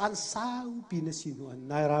กจานสาวปีนสินวน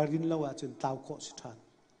นายรารินละว่าจนเต้าโคสุดาน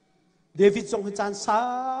เดวิดทรงให้จานสา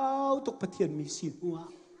วตุกปะเทียนมีสินหัว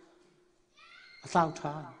สาวช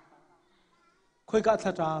านคุยกับท่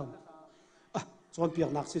าเจ้าจนเปียก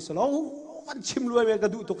หนักสิสแล้ววันชิมรวยเมกระ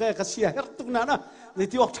ดูตุกแกกระเสียตุกนั้นนะใน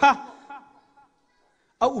ที่ออกท่า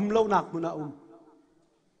เอาเล่าหนักมันเอา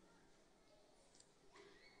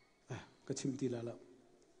ก็ชิมตีแล้ว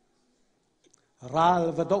ราล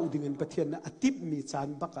วดาวดิ่งปะเทียนอติบมีจาน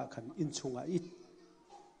บักขันอินชงอิ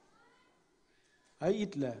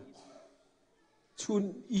ดเลยชุน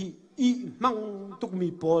อีมังตุกมี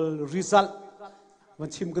บอลริซัลวัน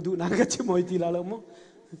ชิมกระดูนั้นก็ชิมหอยตีแล้วมั้ง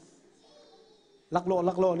ลัก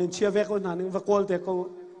โลนี่เชียร์เวกนั้นว่าโกลแต่ก็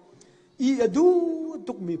อีอดู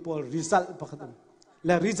ตุกมีบอลริซัลปักขันแล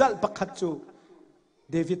ะริซัลปักขัดจู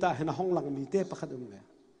เดวิดาเห็นห้องหลังมีเตปักขัดเลย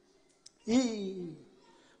อี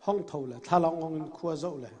ห้องเท่าเลยถ้าลองขัวเจ้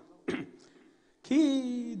าเลยขี้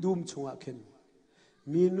ดูมชงอ่ะเข็น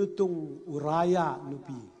มีนุตุงอุรายานุ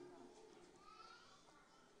ปี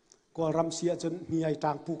ก็รำเสียจนมีไอ้จ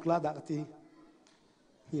างปุกละดักที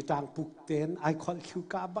มีจางปุกเต้นไอคอนคิว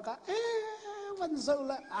กาบักวันเจ้า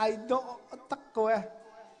ละไอโดตักก็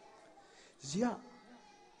เสีย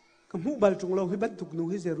ก็มุบัลจงเราให้บรรทุกนู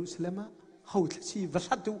ให้เยรูซาเล็มเขาชีวัช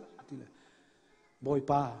ตุทีละบอย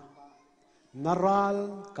ป้านราล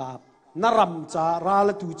กับนารำจาราล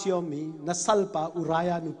ตูเชียวมีนัสลปาอุราย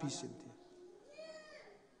านุปิสินที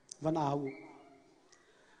วันเอา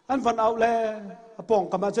อันวันเอาเลยปอง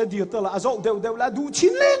กำมาจะเดียวตัวละอาโจเดียวละดูชิ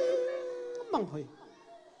นเล่งมังหอย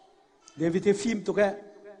เดวิดฟิล์มตัวแก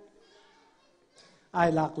ไอ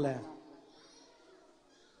ลักเลย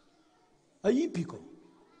ไอพิโก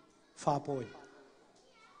ฟาปอย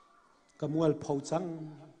กมัวลพาวจัง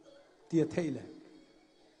เตียเทเลย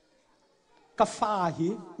กฟ้าฮี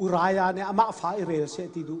อุรายาเนี่ยอามาฟ้าอิเรลเส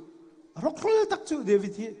ติดูรกรตักจูเดวิ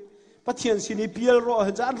ดปะเทียนสินีเปียลโรเ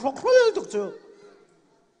ห็นจานรกรตักจู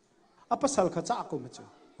apa pasal kaca aku macam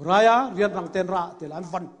raya rian rang tenra telan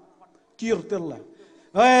van kir tel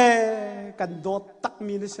kan dot tak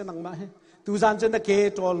mini senang mah tu zan chen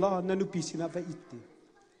ke tol lo nanu pisina fa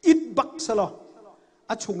it bak salo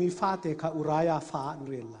achungi fa te kha uraya fa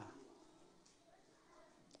anrela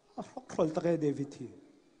rok khol ta ke david hi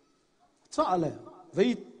cha ale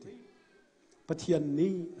wait ปะเทียน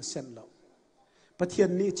นี้เส้นเราปะเทียน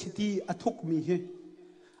นี้ชิตีอทุกมีเฮ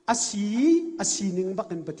อาศีหนึ่งบักเ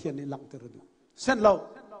ป็นปะเทียนในหลังตระดูเส้นเรา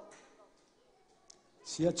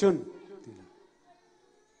เสียจน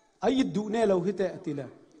ไอ้ดูเนี่ยเราฮิตเอติละ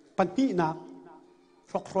ปัญหาหนัก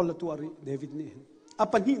ครอกครอลตัวรีเดวิดนี่อ่ะ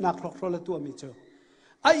ปัญหาหนักครอกครอลตัวมีเจอ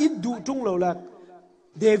ไอ้ดูจงเราละ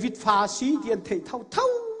เดวิดฟาซีเดียนเทเท่า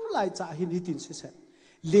ไรจะเห็นฮิตินเสร็จ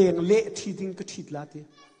เลี้ยงเละทีดิ้งก็ทิดละที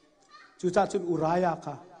จู่จ้าจนอุรายา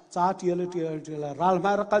ค่ะจ้าเทียลรัลม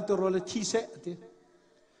ารักตัวเราทีเสที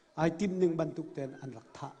ไอ้ทีมหนึ่งบรรทุกเต็นอันรัก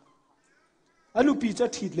ท่าอนุปีจะ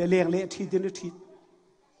ทิดเลี้ยงเละทีดิ้งทิด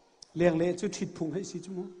เลี้ยงเละจะทิดพุงให้สิ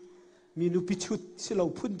จุมมีนุปิชุดสิเรา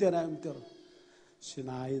พุ่นเต็นอะไรตัวสิ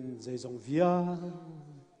นายใจจงวิอา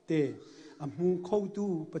เตอมูเข้าดู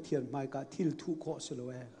ปะเทียนไม่กะทิลทุกข้อสิเรา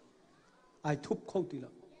ไอ้ทุบเข้าตีล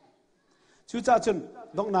ะจู่จ้าจน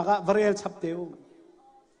ดงนักวาเรลชับเตียว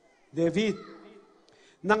เดวิด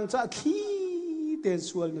นังจะขี้เตน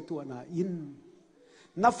ส่วนในตัวน่ะอิน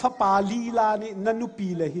นับฟ้าปาลีลานี่นันุปี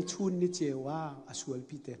เลยฮิชุนนี่เจ้าว่าส่วน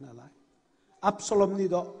ปีเตนอะไรอับสลอมนี่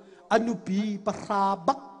ดอกอนุปีปรา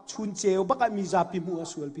บักชุนเจ้าบักมีจาปิมัว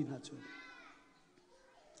ส่วนปีน่ะจุน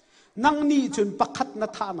นังนี่จนปักขัดนั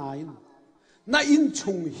ทานายน่าอินช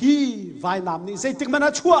งฮีวายน้ำนี่ใจจึงมัน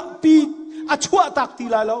ชั่วปีชั่วตักที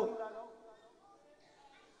ละแล้ว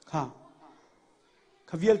ค่ะ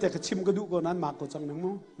ขวิลแต่กชิมกระดูกนั้นมากกว่าจังหนึ่ง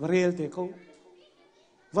มั้งวเรลแต่เขา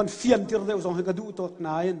วันเฟียนที่เราเรียกว่าให้กระดูกตัวน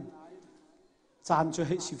ายจานจะใ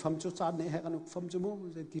ห้สิฟัมจะจานเนี่ยให้กันฟัมจะมั้ง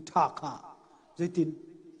จะติดท่าขาจะติน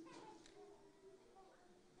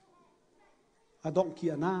อดองเกี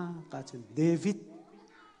ยน่ากาเชนเดวิด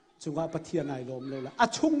จงว่าปะเทียนายลมเลยละ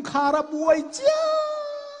ชุงคาราบวยจ้า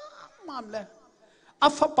มามเลยอั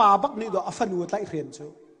ฟปาบักนี่ดอกอัฟนูไตเรียนจู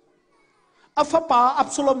อัฟปาอับ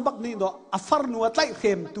สลมบักนี่ดอกอัฟฟนูไตเ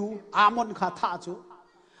รียมตูอามอนคาท่าจู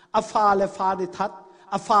อัฟาเลฟาเดทัด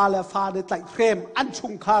อัฟาเลฟาเดไตเรียมอันชุ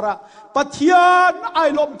งคาราปะเทียนไอ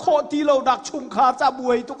ลมโคตีเราดักชุงคาจะบ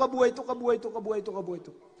วยตุกบวยตุกบวยตุกบวยตุกบวย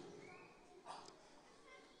ตุ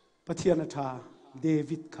ปะเทียนชาเด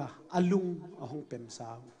วิดค่ะอลุงอหงเป็นสา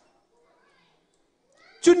ว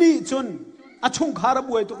จุนี่จุนอชุงคารา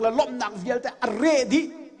บวยตุกละล้มหนักเวียลแต่อเรดี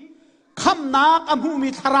คำนักอมูมี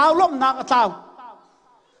ทราวล้มหนักเจ้า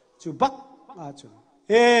จุบักอาจุน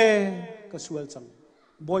กสวลจัง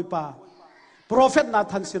บอยปาโปรเฟตนา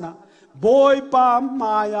ทันสินะบอยปาม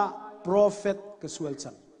ายาโปรเฟตกสวล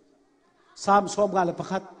จังสามสมกาลประ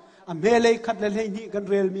คัดอเมเลคัดเลเลนี่กัน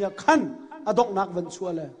เรลมีขันอดกนักวันชัว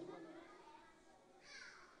เลย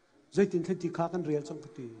ใจตินที่ขากันเรียลจังป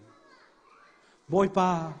ฏิบอยปา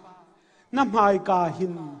น้ำหายกาหิ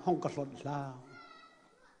นห้องกระหลดลาว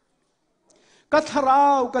กัทรา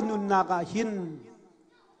วกันนุนนากาหิน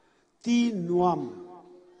ตีนวม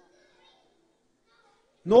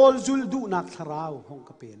โนลจุลดูนักทราวห้องก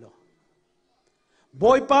ระเปโลบ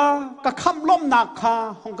อยปากะคำล้มนักคา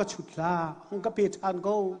ห้องกระชุดลาห้องกระเปทานโก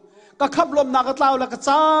กะคำล้มนักกะเต้าแล้วกะจ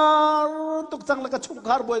ารตุกจังแล้วกะชุกค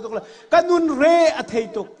าร์บอยตุกแล้วกันนุนเรอเทย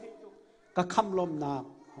ตุกกะคำล้มนัก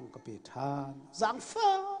ห้องกระเปทานจางฟ้า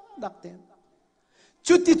ดักเต็น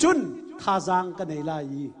จุดที่จุนท่าจางกันในลา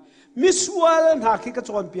ยมิสวลหาคิกระจ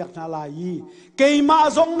รเปียกนาลายเกยมา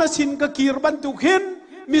จงนัสินกะกีรบันตุขิน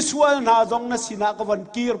มิสวลนาจงนัสินากวัน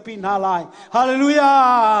กีรปีนาลายฮาเลลูยา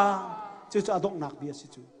จุดจะอดกนักเบียสิ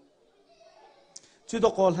จุจุดตะ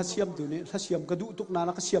กอลฮัสเซียมตัวนี้ฮัสเซียมกระดูตุกนา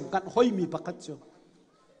นักเซียมกันห้อยมีปักกัดจุ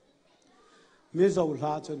เมจาวล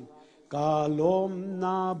าจนกาลมน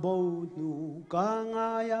าบูนูกาง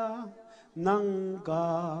ายานังกา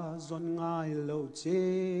จนง่ายโลเจ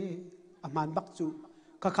อามันบักจู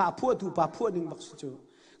ข้าพวดถูปาพวดหนึ่งบักจู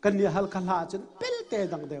กันเนี่ยฮัลคาลาจนเป็นเต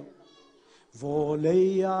ดังเดียวโวเล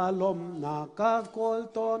ยาลมนากาโกล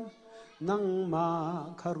ตอนนังมา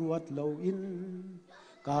คารวดโลอิน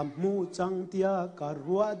กามูจังเตียการ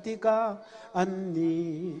วดติกาอันนี้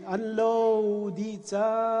อันโลดีจ้า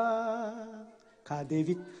ข้าเด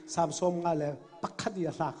วิดสามสมงาเลปักขัดย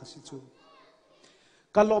าลากสิจู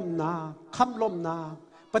กะลมนาคำลมนา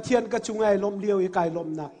ปะเทียนกะจุงไงลมเลียวอีกายลม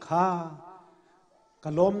นาคาก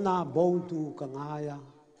ะลมนาโบตูกะงายา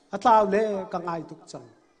อัตลาวเล่กะงายตุกจัง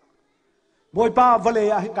บอยป้าวะเลย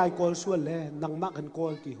ให้กายโกลส่วนเล่นังมักกันโก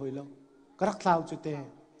ลกี่หอยแล้วกะรักลาวจุเต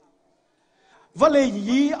วะเลย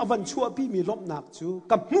ยีอวันชั่วพี่มีลมหนักจู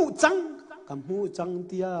กับมูจังเ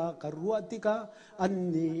ตียกะรัวติกาอัน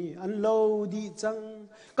นี้อันโลดีจัง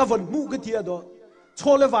กะวันมูกะเทียดโช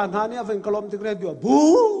เลวานหาเนี่ยเป็นกลมติกเรดิโอบู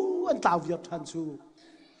อันตาวเวียทันซู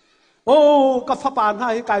โอ้กับฟ้าปานหา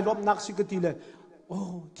ให้กายลมนักสิกติเลยโอ้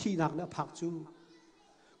ที่นักเนี่ยผักจู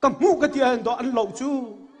กับมูกะเทียนดออันโลจู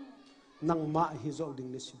นังมาฮิโซดิง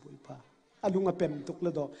เลสิบุยพา อลุงอเป็นตุกล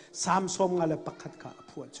ะดอสามสมงอะไรปักขัดขา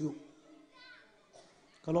ผัวจู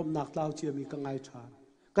ก็ลมหนักเล่าเชื่อมีกังไงชาน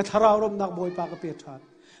ก็ทาราวลมหนักบอยปากกระเปียชาน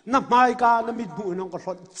น้ำไม้กาน้ำมิดบุน้องก็ร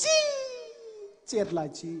ถจีเจ็ดลาย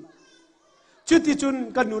จีจุดที่จุน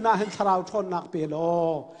กันนูนาเห็นทาราวทนหนักเปโล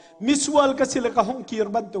มิสวลก็สิเลกห้องกี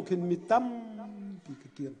ร์บันตุกินมิตัมปีก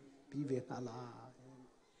กีร์ปีเวทนาลา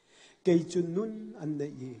เกยจุนนุนอัน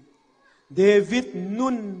นี้เดวิดนุ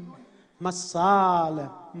นมาซาเล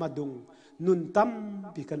มาดุงนุนตัม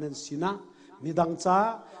ปีกันนันสินะมีดังจ้า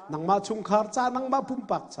นังมาชุงคาร์จ้านังมาพุ่ม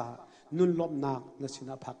ปักจ้านุนลบนักนัสิ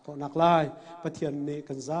นะพักก็นักไล่ปะเทียนเน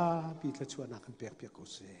กันจ้าปีกระชวนนักกันเปียกเปียกกุ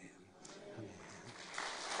เซ